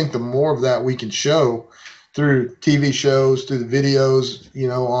hunting, and I think the more of that we can show through TV shows, through the videos,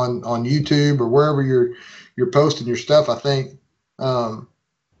 on YouTube or wherever you're posting your stuff, I think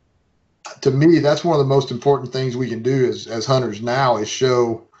to me that's one of the most important things we can do as hunters now is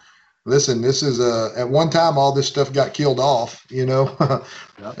show. Listen, this is at one time all this stuff got killed off, yep.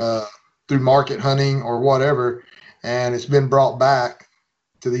 Through market hunting or whatever, and it's been brought back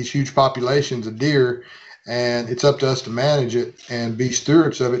to these huge populations of deer, and it's up to us to manage it and be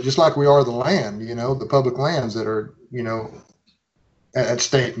stewards of it, just like we are the land, the public lands that are, at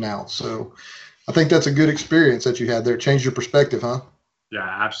stake now. So I think that's a good experience that you had there. It changed your perspective, huh? Yeah,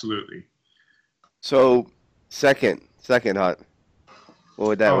 absolutely. So second hunt, what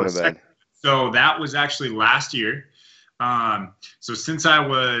would that have been? So that was actually last year. So since I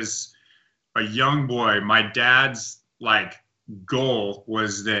was a young boy, my dad's goal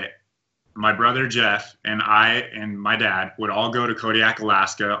was that my brother Jeff and I and my dad would all go to Kodiak,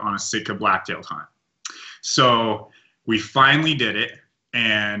 Alaska on a Sitka black-tailed hunt. So we finally did it,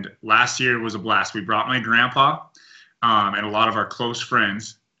 and last year was a blast. We brought my grandpa and a lot of our close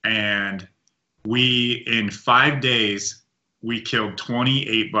friends, and in 5 days we killed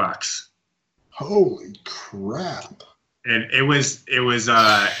 28 bucks. Holy crap. And it was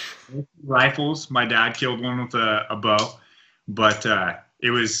rifles. My dad killed one with a bow, but it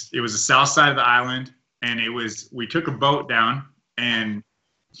was the south side of the island, and we took a boat down, and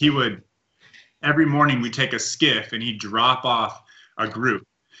every morning we'd take a skiff and he'd drop off a group.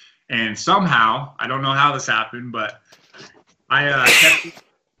 And somehow, I don't know how this happened, but I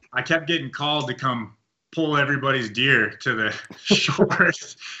kept getting called to come pull everybody's deer to the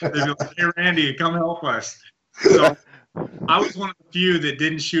shores. They'd be like, "Hey, Randy, come help us." So I was one of the few that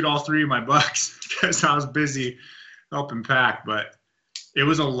didn't shoot all 3 of my bucks because I was busy helping pack, but it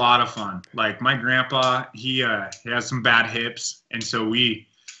was a lot of fun. My grandpa, he has some bad hips, and so we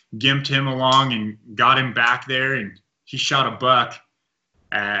gimped him along and got him back there, and he shot a buck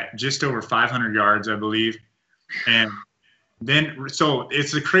at just over 500 yards, I believe. And then, so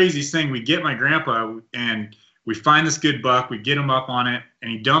it's the craziest thing. We get my grandpa and we find this good buck. We get him up on it,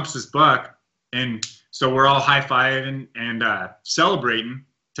 and he dumps this buck. And so we're all high-fiving and celebrating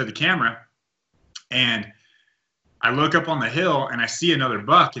to the camera. And I look up on the hill and I see another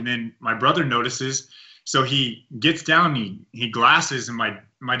buck. And then my brother notices. So he gets down, he glasses, and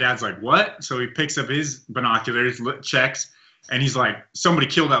my dad's like, "What?" So he picks up his binoculars, checks, and he's like, "Somebody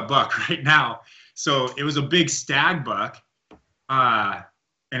killed that buck right now." So it was a big stag buck.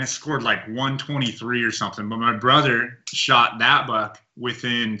 And it scored 123 or something. But my brother shot that buck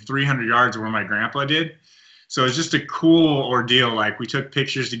within 300 yards of where my grandpa did. So it's just a cool ordeal. We took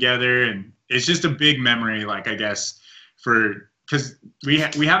pictures together, and it's just a big memory, I guess, because we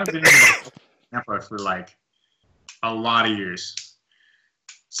haven't been able to hunt grandpa for a lot of years.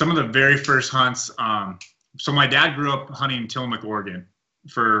 Some of the very first hunts. So my dad grew up hunting Tillamook, Oregon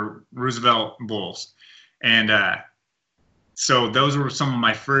for Roosevelt bulls. And, so those were some of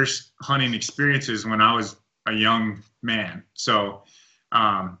my first hunting experiences when I was a young man. So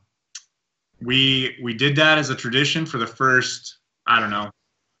we did that as a tradition for the first, 4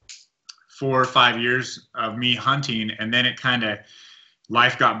 or 5 years of me hunting. And then it kind of,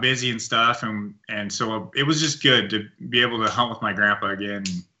 life got busy and stuff. And so it was just good to be able to hunt with my grandpa again.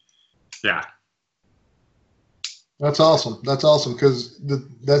 Yeah. That's awesome. That's awesome. Cause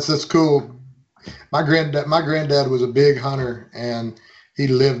that's cool. My granddad was a big hunter, and he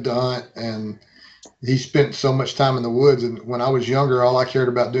lived to hunt, and he spent so much time in the woods. And when I was younger, all I cared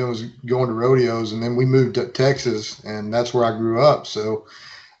about doing was going to rodeos. And then we moved to Texas, and that's where I grew up. So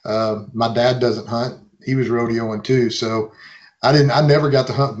my dad doesn't hunt. He was rodeoing too. So I never got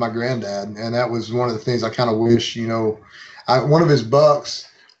to hunt with my granddad. And that was one of the things I kind of wish, one of his bucks,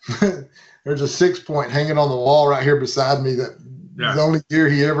 there's a 6-point hanging on the wall right here beside me that, yeah. The only deer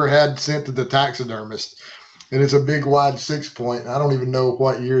he ever had sent to the taxidermist. And it's a big wide 6-point. I don't even know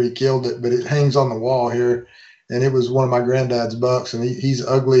what year he killed it, but it hangs on the wall here. And it was one of my granddad's bucks, and he's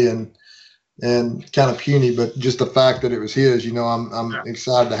ugly and kind of puny, but just the fact that it was his, I'm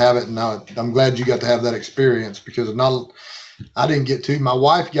excited to have it. And I'm glad you got to have that experience, because I didn't get to. My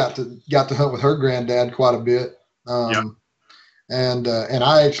wife got to hunt with her granddad quite a bit. And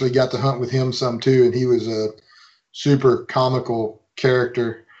I actually got to hunt with him some too. And he was a super comical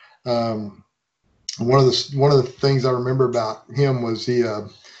character. One of the things I remember about him was he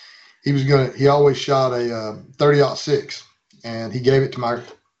always shot a 30-06, and he gave it to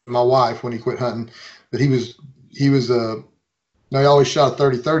my wife when he quit hunting. But he was No, he always shot a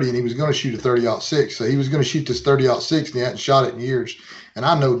 30-30, and he was going to shoot a 30-06. So he was going to shoot this 30-06, and he hadn't shot it in years. And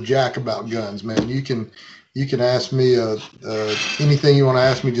I know jack about guns, man. You can ask me anything you want to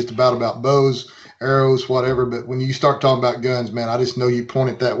ask me just about bows, arrows, whatever. But when you start talking about guns, man, I just know you point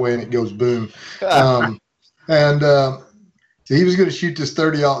it that way and it goes boom. So he was going to shoot this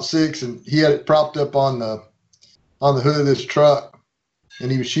 30-06, and he had it propped up on the hood of this truck, and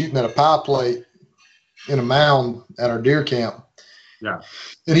he was shooting at a pie plate in a mound at our deer camp. Yeah.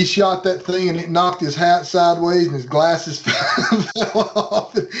 And he shot that thing, and it knocked his hat sideways, and his glasses fell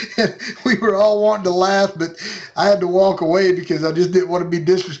off. And we were all wanting to laugh, but I had to walk away because I just didn't want to be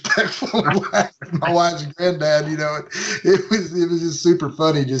disrespectful and laugh at my wife's granddad. You know, it was just super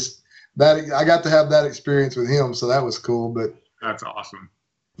funny. Just that I got to have that experience with him, so that was cool. But that's awesome.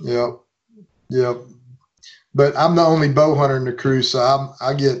 Yep. But I'm the only bow hunter in the crew, so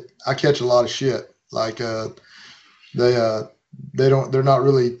I catch a lot of shit. Like they're not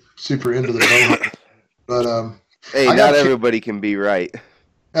really super into the bow hunt. But hey, not everybody can be right.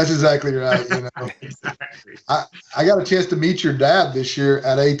 That's exactly right. You know, Exactly. I got a chance to meet your dad this year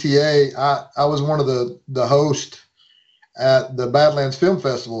at ATA. I was one of the hosts at the Badlands Film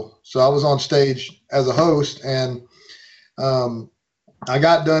Festival, so I was on stage as a host, and I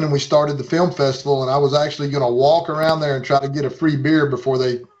got done and we started the film festival, and I was actually going to walk around there and try to get a free beer before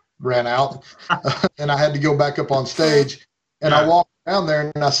they ran out, and I had to go back up on stage. And I walk around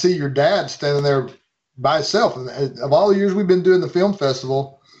there and I see your dad standing there by himself. And of all the years we've been doing the film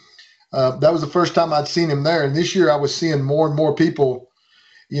festival, that was the first time I'd seen him there. And this year I was seeing more and more people,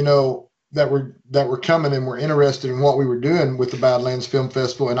 you know, that were coming and were interested in what we were doing with the Badlands Film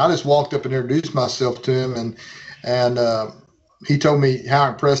Festival. And I just walked up and introduced myself to him, and he told me how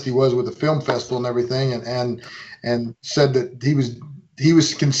impressed he was with the film festival and everything, and said that he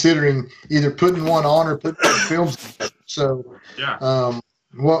was considering either putting one on or putting films together. So,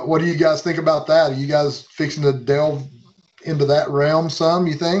 what do you guys think about that? Are you guys fixing to delve into that realm some,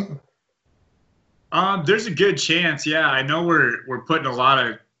 you think? There's a good chance. Yeah, I know we're putting a lot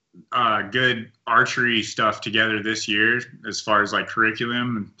of good archery stuff together this year, as far as like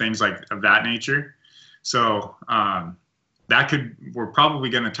curriculum and things like of that nature. So we're probably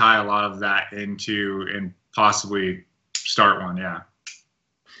going to tie a lot of that into and possibly start one. Yeah.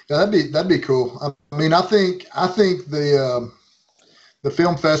 Yeah, that'd be cool. I mean, I think the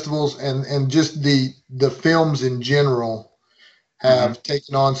film festivals and just the films in general have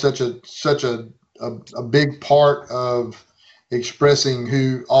taken on such a big part of expressing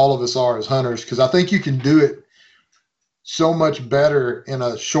who all of us are as hunters, because I think you can do it so much better in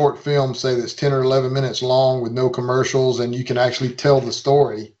a short film, say that's 10 or 11 minutes long with no commercials, and you can actually tell the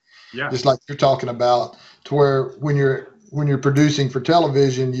story, just like you're talking about, to where when you're producing for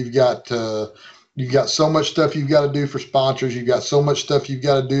television, you've got so much stuff you've got to do for sponsors. You've got so much stuff you've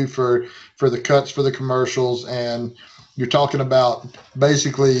got to do for the cuts for the commercials, and you're talking about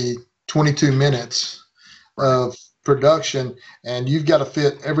basically 22 minutes of production, and you've got to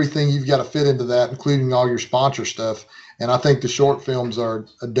fit everything you've got to fit into that, including all your sponsor stuff. And I think the short films are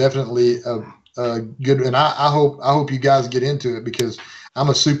definitely a good. And I hope you guys get into it, because I'm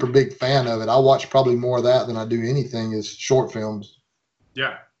a super big fan of it. I watch probably more of that than I do anything is short films.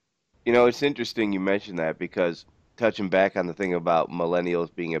 Yeah. You know, it's interesting you mentioned that, because touching back on the thing about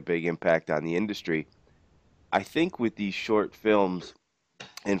millennials being a big impact on the industry, I think with these short films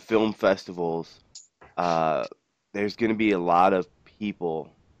and film festivals, there's going to be a lot of people,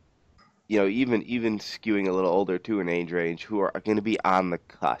 you know, even skewing a little older to an age range, who are going to be on the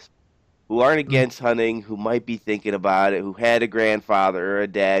cusp, who aren't against hunting, who might be thinking about it, who had a grandfather or a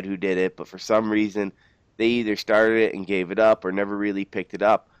dad who did it, but for some reason they either started it and gave it up or never really picked it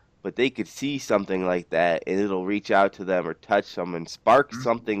up. But they could see something like that, and it'll reach out to them or touch them and spark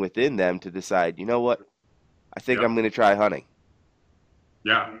something within them to decide, you know what, I think I'm going to try hunting.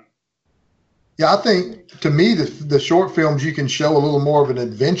 Yeah. Yeah, I think, to me, the short films, you can show a little more of an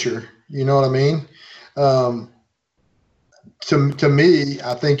adventure. You know what I mean? To me,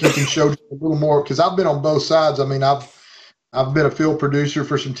 I think you can show a little more, because I've been on both sides. I mean, I've been a field producer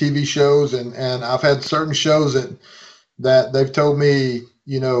for some TV shows, and I've had certain shows that they've told me,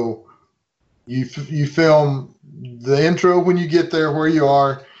 you know, you film the intro when you get there where you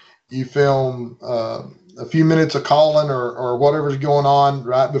are, you film a few minutes of calling or whatever's going on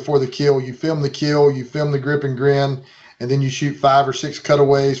right before the kill, you film the kill, you film the grip and grin, and then you shoot 5 or 6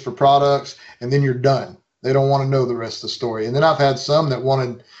 cutaways for products, and then you're done. They don't want to know the rest of the story. And then I've had some that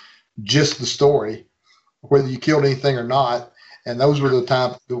wanted just the story, whether you killed anything or not. And those were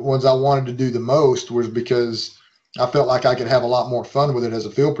the ones I wanted to do the most, was because I felt like I could have a lot more fun with it as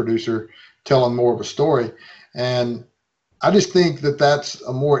a field producer, telling more of a story. And I just think that that's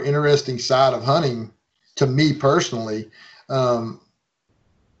a more interesting side of hunting to me personally. I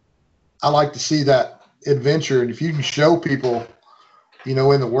like to see that adventure. And if you can show people, in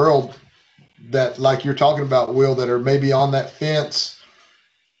the world that, like you're talking about, Will, that are maybe on that fence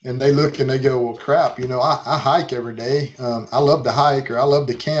and they look and they go, well, crap, I hike every day. I love to hike, or I love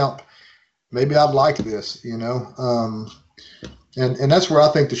to camp. Maybe I'd like this, and that's where I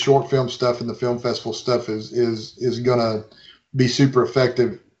think the short film stuff and the film festival stuff is going to be super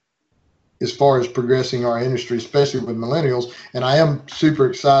effective as far as progressing our industry, especially with millennials. And I am super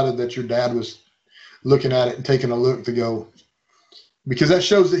excited that your dad was looking at it and taking a look to go, because that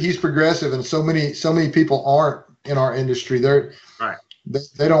shows that he's progressive, and so many people aren't in our industry.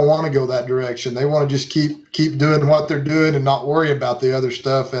 They don't want to go that direction. They want to just keep doing what they're doing and not worry about the other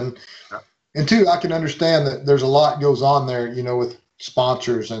stuff. And two, I can understand that there's a lot goes on there, with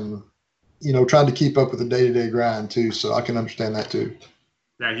sponsors and, trying to keep up with the day-to-day grind too. So I can understand that too.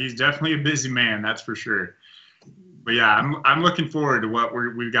 Yeah, he's definitely a busy man, that's for sure. But yeah, I'm looking forward to what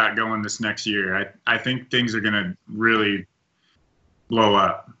we've got going this next year. I think things are gonna really blow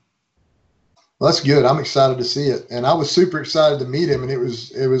up. Well, that's good. I'm excited to see it, and I was super excited to meet him. And it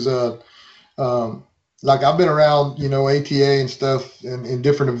was like, I've been around, ATA and stuff and in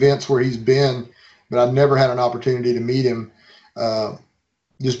different events where he's been, but I've never had an opportunity to meet him,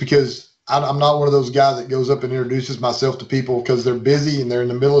 just because I'm not one of those guys that goes up and introduces myself to people because they're busy and they're in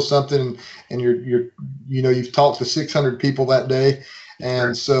the middle of something, and you've talked to 600 people that day.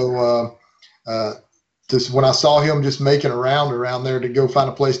 And so just when I saw him just making a round around there to go find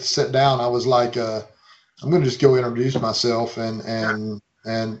a place to sit down, I was like, I'm going to just go introduce myself and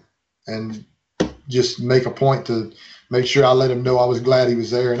just make a point to make sure I let him know I was glad he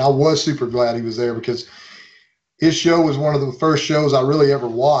was there. And I was super glad he was there, because his show was one of the first shows I really ever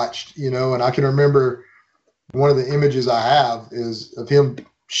watched, and I can remember one of the images I have is of him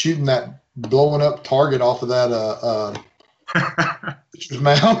shooting that blowing up target off of that pitcher's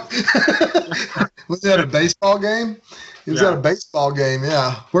mound. Was that a baseball game? It was at a baseball game,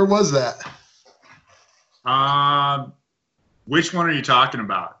 yeah. Where was that? Which one are you talking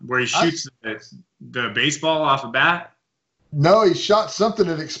about? Where he shoots the baseball off a bat? No, he shot something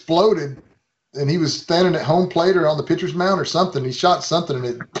that exploded, and he was standing at home plate or on the pitcher's mound or something. He shot something, and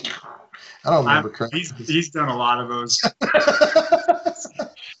it. I don't remember. He's done a lot of those.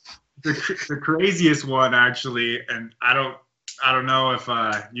 The craziest one, actually, and I don't know if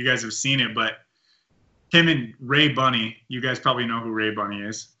you guys have seen it, but him and Ray Bunny. You guys probably know who Ray Bunny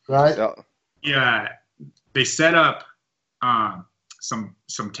is, right? Yeah, they set up some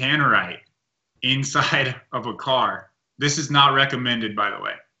tannerite inside of a car. This is not recommended, by the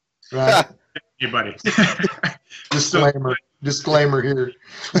way. Right. Anybody. Disclaimer here.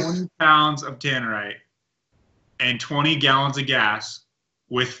 20 pounds of tannerite and 20 gallons of gas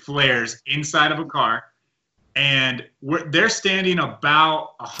with flares inside of a car. And they're standing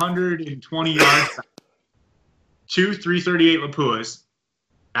about 120 yards back. 2 338 Lapuas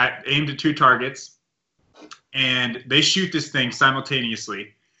aimed at 2 targets. And they shoot this thing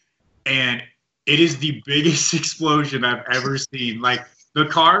simultaneously. And it is the biggest explosion I've ever seen. Like, the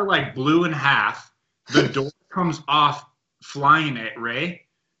car blew in half. The door comes off flying at Ray.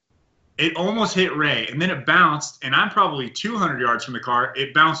 It almost hit Ray, and then it bounced, and I'm probably 200 yards from the car.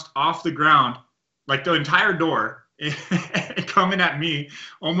 It bounced off the ground, like the entire door, coming at me,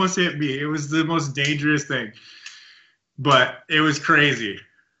 almost hit me. It was the most dangerous thing, but it was crazy.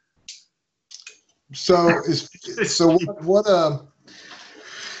 So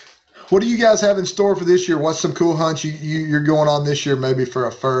what do you guys have in store for this year? What's some cool hunts you're going on this year, maybe for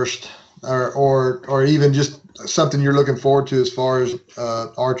a first, or even just something you're looking forward to as far as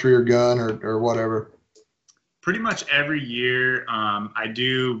archery or gun or whatever? Pretty much every year, I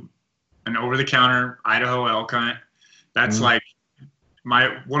do an over-the-counter Idaho elk hunt. That's like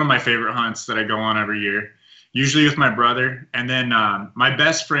one of my favorite hunts that I go on every year, usually with my brother. And then my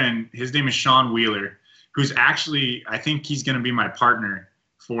best friend, his name is Sean Wheeler, who's actually, I think he's going to be my partner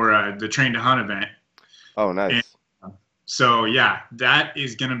for the Train to Hunt event. Oh, nice. And, so yeah, that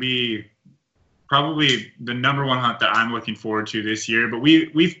is going to be probably the number one hunt that I'm looking forward to this year. But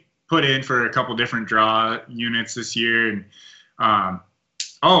we've put in for a couple different draw units this year. And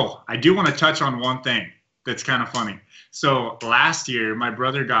I do want to touch on one thing that's kind of funny. So last year, my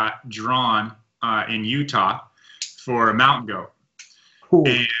brother got drawn in Utah for a mountain goat. Cool.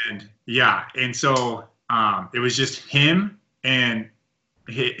 And so it was just him and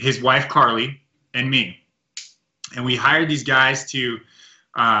his wife Carly and me, and we hired these guys to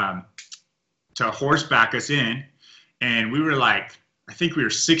horseback us in, and we were I think we were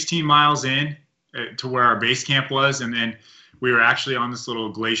 16 miles in, to where our base camp was, and then we were actually on this little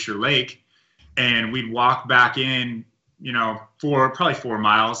glacier lake, and we'd walk back in, you know, probably 4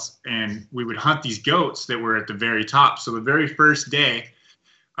 miles, and we would hunt these goats that were at the very top. So the very first day,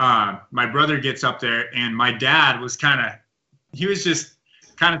 my brother gets up there, and my dad was he was just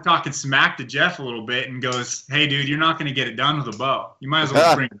kind of talking smack to Jeff a little bit and goes, "Hey, dude, you're not going to get it done with a bow. You might as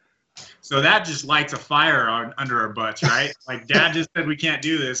well bring it." So that just lights a fire under our butts, right? Like, Dad just said we can't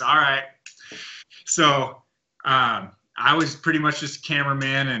do this. All right. So I was pretty much just a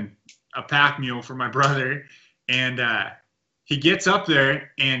cameraman and a pack mule for my brother. And he gets up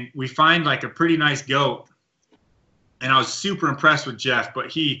there, and we find like a pretty nice goat. And I was super impressed with Jeff, but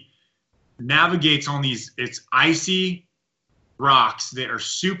he navigates on it's icy rocks that are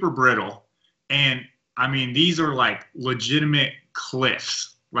super brittle. And I mean, these are like legitimate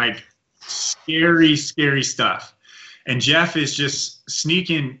cliffs, like scary, scary stuff. And Jeff is just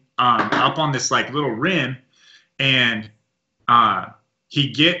sneaking up on this like little rim, and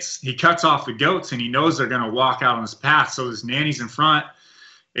he cuts off the goats, and he knows they're going to walk out on this path. So his nanny's in front,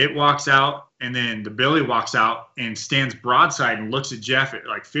 it walks out, and then the billy walks out and stands broadside and looks at Jeff at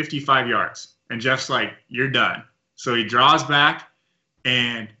like 55 yards. And Jeff's like, "You're done." So he draws back,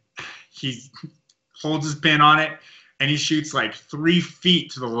 and he holds his pin on it, and he shoots like 3 feet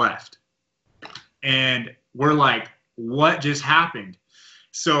to the left. And we're like, what just happened?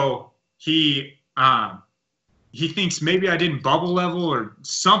 So he thinks maybe I didn't bubble level or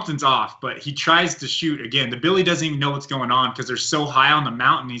something's off, but he tries to shoot again. The billy doesn't even know what's going on because they're so high on the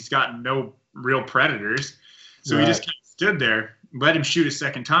mountain. He's got no real predators. So He just kind of stood there, let him shoot a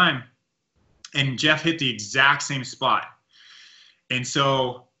second time, and Jeff hit the exact same spot. And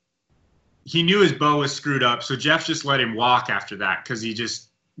so he knew his bow was screwed up. So Jeff just let him walk after that because he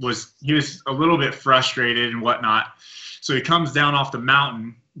was a little bit frustrated and whatnot. So he comes down off the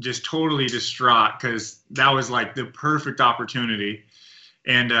mountain just totally distraught because that was like the perfect opportunity.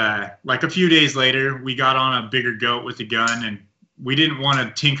 And like a few days later, we got on a bigger goat with a gun, and we didn't want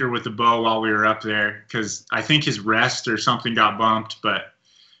to tinker with the bow while we were up there because I think his rest or something got bumped, but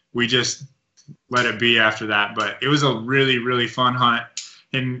we just let it be after that. But it was a really, really fun hunt.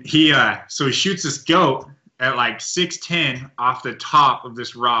 And so he shoots this goat at like 6'10" off the top of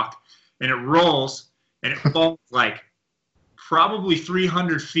this rock, and it rolls, and it falls like probably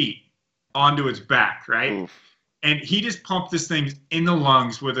 300 feet onto its back, right? Oof. And he just pumped this thing in the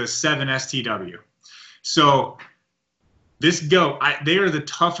lungs with a 7 STW. So this goat, they are the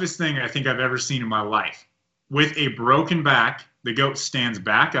toughest thing I think I've ever seen in my life. With a broken back, the goat stands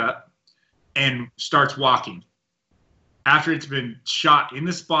back up and starts walking after it's been shot in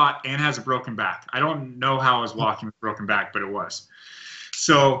the spot and has a broken back. I don't know how I was walking with a broken back, but it was.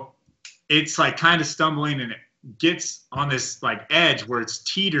 So it's like kind of stumbling, and it gets on this like edge where it's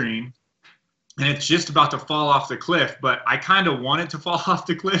teetering, and it's just about to fall off the cliff. But I kind of want it to fall off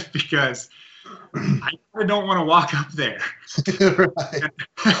the cliff because I don't want to walk up there.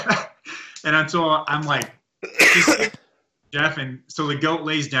 Right. And so I'm like, Jeff, and so the goat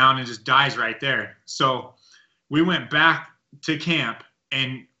lays down and just dies right there. So we went back to camp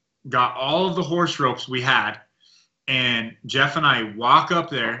and got all of the horse ropes we had, and Jeff and I walk up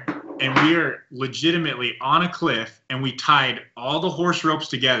there, and we are legitimately on a cliff, and we tied all the horse ropes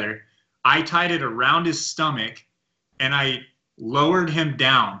together. I tied it around his stomach, and I lowered him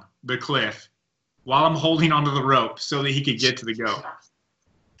down the cliff while I'm holding onto the rope so that he could get to the goat.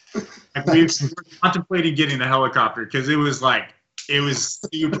 Like, we were contemplating getting the helicopter because it was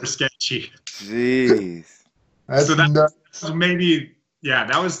super sketchy. Jeez. So that was maybe,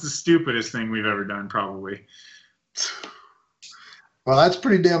 that was the stupidest thing we've ever done, probably. Well, that's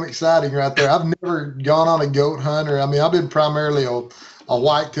pretty damn exciting right there. I've never gone on a goat hunt. I mean, I've been primarily a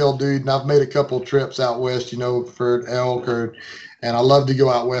whitetail dude, and I've made a couple of trips out west, for elk, and I love to go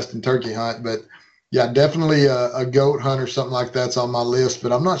out west and turkey hunt. But yeah, definitely a goat hunt or something like that's on my list.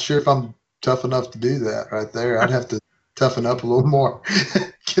 But I'm not sure if I'm tough enough to do that right there. I'd have to toughen up a little more,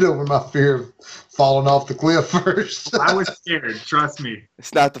 get over my fear of falling off the cliff first. I was scared, trust me.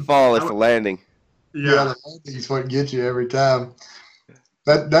 It's not the fall, it's the landing. Yeah, the landing's what gets you every time.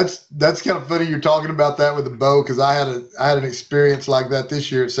 That's kind of funny you're talking about that with the bow, because I had an experience like that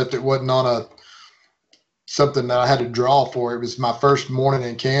this year, except it wasn't on something that I had to draw for. It was my first morning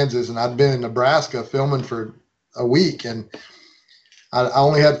in Kansas, and I'd been in Nebraska filming for a week, and I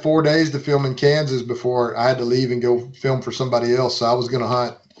only had 4 days to film in Kansas before I had to leave and go film for somebody else. So I was going to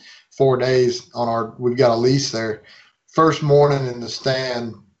hunt 4 days we've got a lease there. First morning in the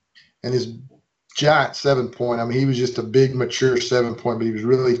stand, and his giant 7-point. I mean, he was just a big, mature 7-point, but he was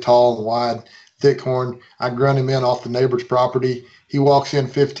really tall and wide, thick horn. I grunt him in off the neighbor's property. He walks in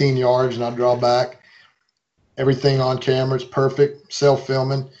 15 yards, and I draw back. Everything on camera is perfect.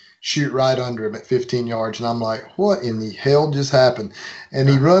 Self-filming. Shoot right under him at 15 yards. And I'm like, what in the hell just happened? And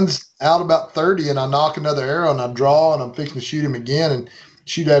he runs out about 30, and I knock another arrow, and I draw, and I'm fixing to shoot him again and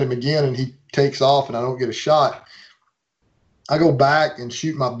shoot at him again, and he takes off, and I don't get a shot. I go back and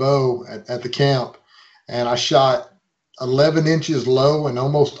shoot my bow at the camp, and I shot 11 inches low and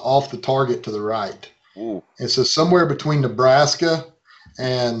almost off the target to the right. Ooh. And so somewhere between Nebraska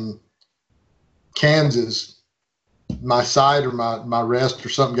and Kansas, my sight or my rest or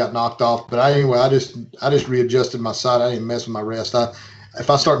something got knocked off. But anyway, I just readjusted my sight. I didn't mess with my rest. If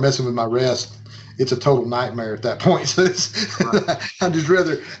I start messing with my rest, it's a total nightmare at that point. So I just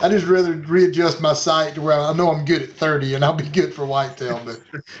rather readjust my sight to where I know I'm good at 30 and I'll be good for whitetail. But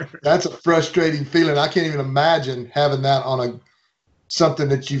that's a frustrating feeling. I can't even imagine having that on something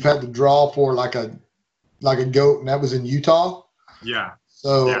that you've had to draw for like a goat, and that was in Utah. Yeah.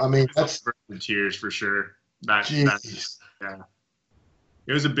 So yeah, I mean, that's the tears for sure. That yeah.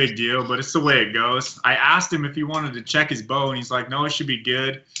 It was a big deal, but it's the way it goes. I asked him if he wanted to check his bow, and he's like, "No, it should be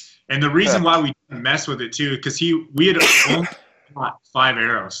good." And the reason why we didn't mess with it too, because we had only shot 5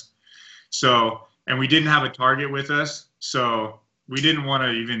 arrows, and we didn't have a target with us, so we didn't want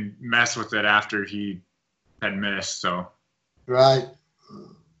to even mess with it after he had missed. So right,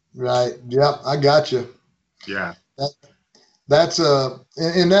 yep, I got you. Yeah, that's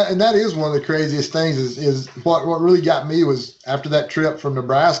and that is one of the craziest things. Is what really got me was after that trip from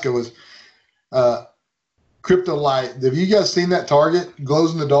Nebraska was Cryptolite. Have you guys seen that target?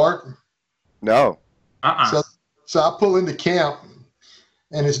 Glows in the dark? No. So I pull into camp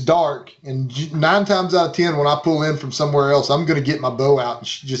and it's dark, and 9 times out of 10 when I pull in from somewhere else, I'm going to get my bow out and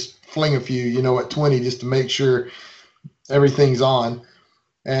just fling a few, at 20 just to make sure everything's on.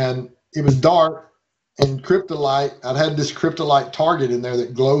 And it was dark, and Cryptolite, I'd had this Cryptolite target in there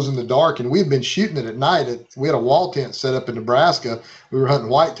that glows in the dark, and we'd been shooting it at night. We had a wall tent set up in Nebraska. We were hunting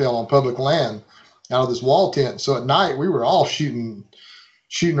whitetail on public land out of this wall tent. So at night we were all shooting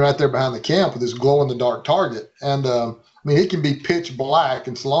right there behind the camp with this glow in the dark target. And I mean, it can be pitch black,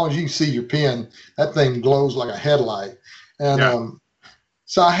 and so long as you can see your pin, that thing glows like a headlight. And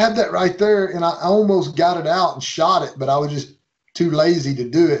so I had that right there, and I almost got it out and shot it, but I was just too lazy to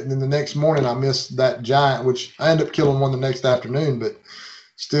do it. And then the next morning I missed that giant, which I ended up killing one the next afternoon. But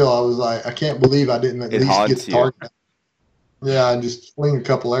still, I was like, I can't believe I didn't at least get the target. Yeah, and just fling a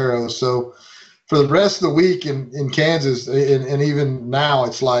couple arrows. So for the rest of the week in Kansas, and even now,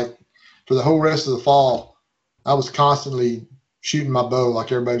 it's like for the whole rest of the fall, I was constantly shooting my bow.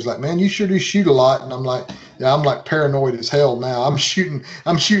 Like everybody's like, "Man, you sure do shoot a lot." And I'm like, "Yeah, I'm like paranoid as hell now. I'm shooting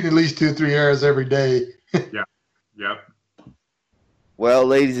at least 2 or 3 arrows every day." Yeah. Yep. Well,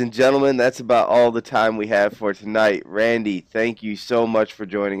 ladies and gentlemen, that's about all the time we have for tonight. Randy, thank you so much for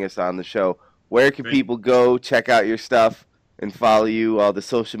joining us on the show. Where can people go check out your stuff and follow you, all the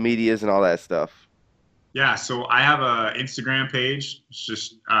social medias and all that stuff? Yeah, so I have a Instagram page. It's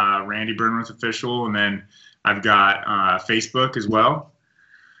just Randy Burnworth Official, and then I've got Facebook as well.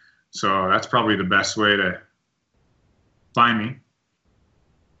 So that's probably the best way to find me.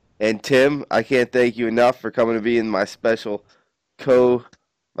 And Tim, I can't thank you enough for coming to being my special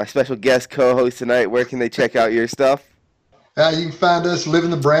guest co-host tonight. Where can they check out your stuff? You can find us Living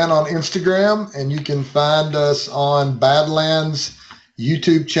the Brand on Instagram, and you can find us on Badlands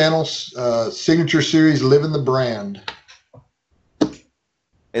YouTube channel, signature series Living the Brand.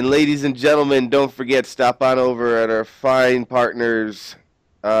 And ladies and gentlemen, don't forget, stop on over at our fine partners.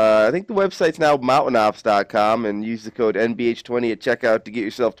 I think the website's now mountainops.com, and use the code NBH20 at checkout to get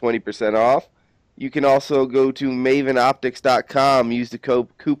yourself 20% off. You can also go to mavenoptics.com, use the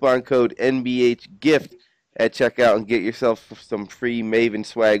coupon code NBHGIFT at checkout and get yourself some free Maven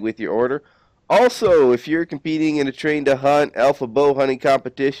swag with your order. Also, if you're competing in a train to hunt, alpha bow hunting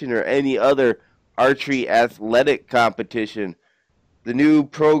competition, or any other archery athletic competition, the new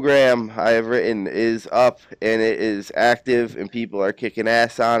program I have written is up and it is active and people are kicking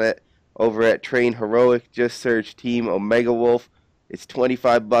ass on it over at Train Heroic. Just search Team Omega Wolf. It's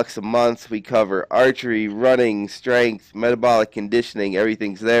 $25 a month. We cover archery, running, strength, metabolic conditioning.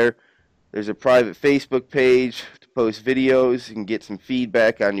 Everything's there. There's a private Facebook page to post videos. You can get some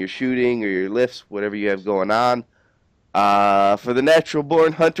feedback on your shooting or your lifts, whatever you have going on. For the Natural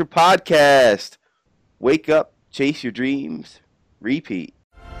Born Hunter podcast, wake up, chase your dreams, repeat.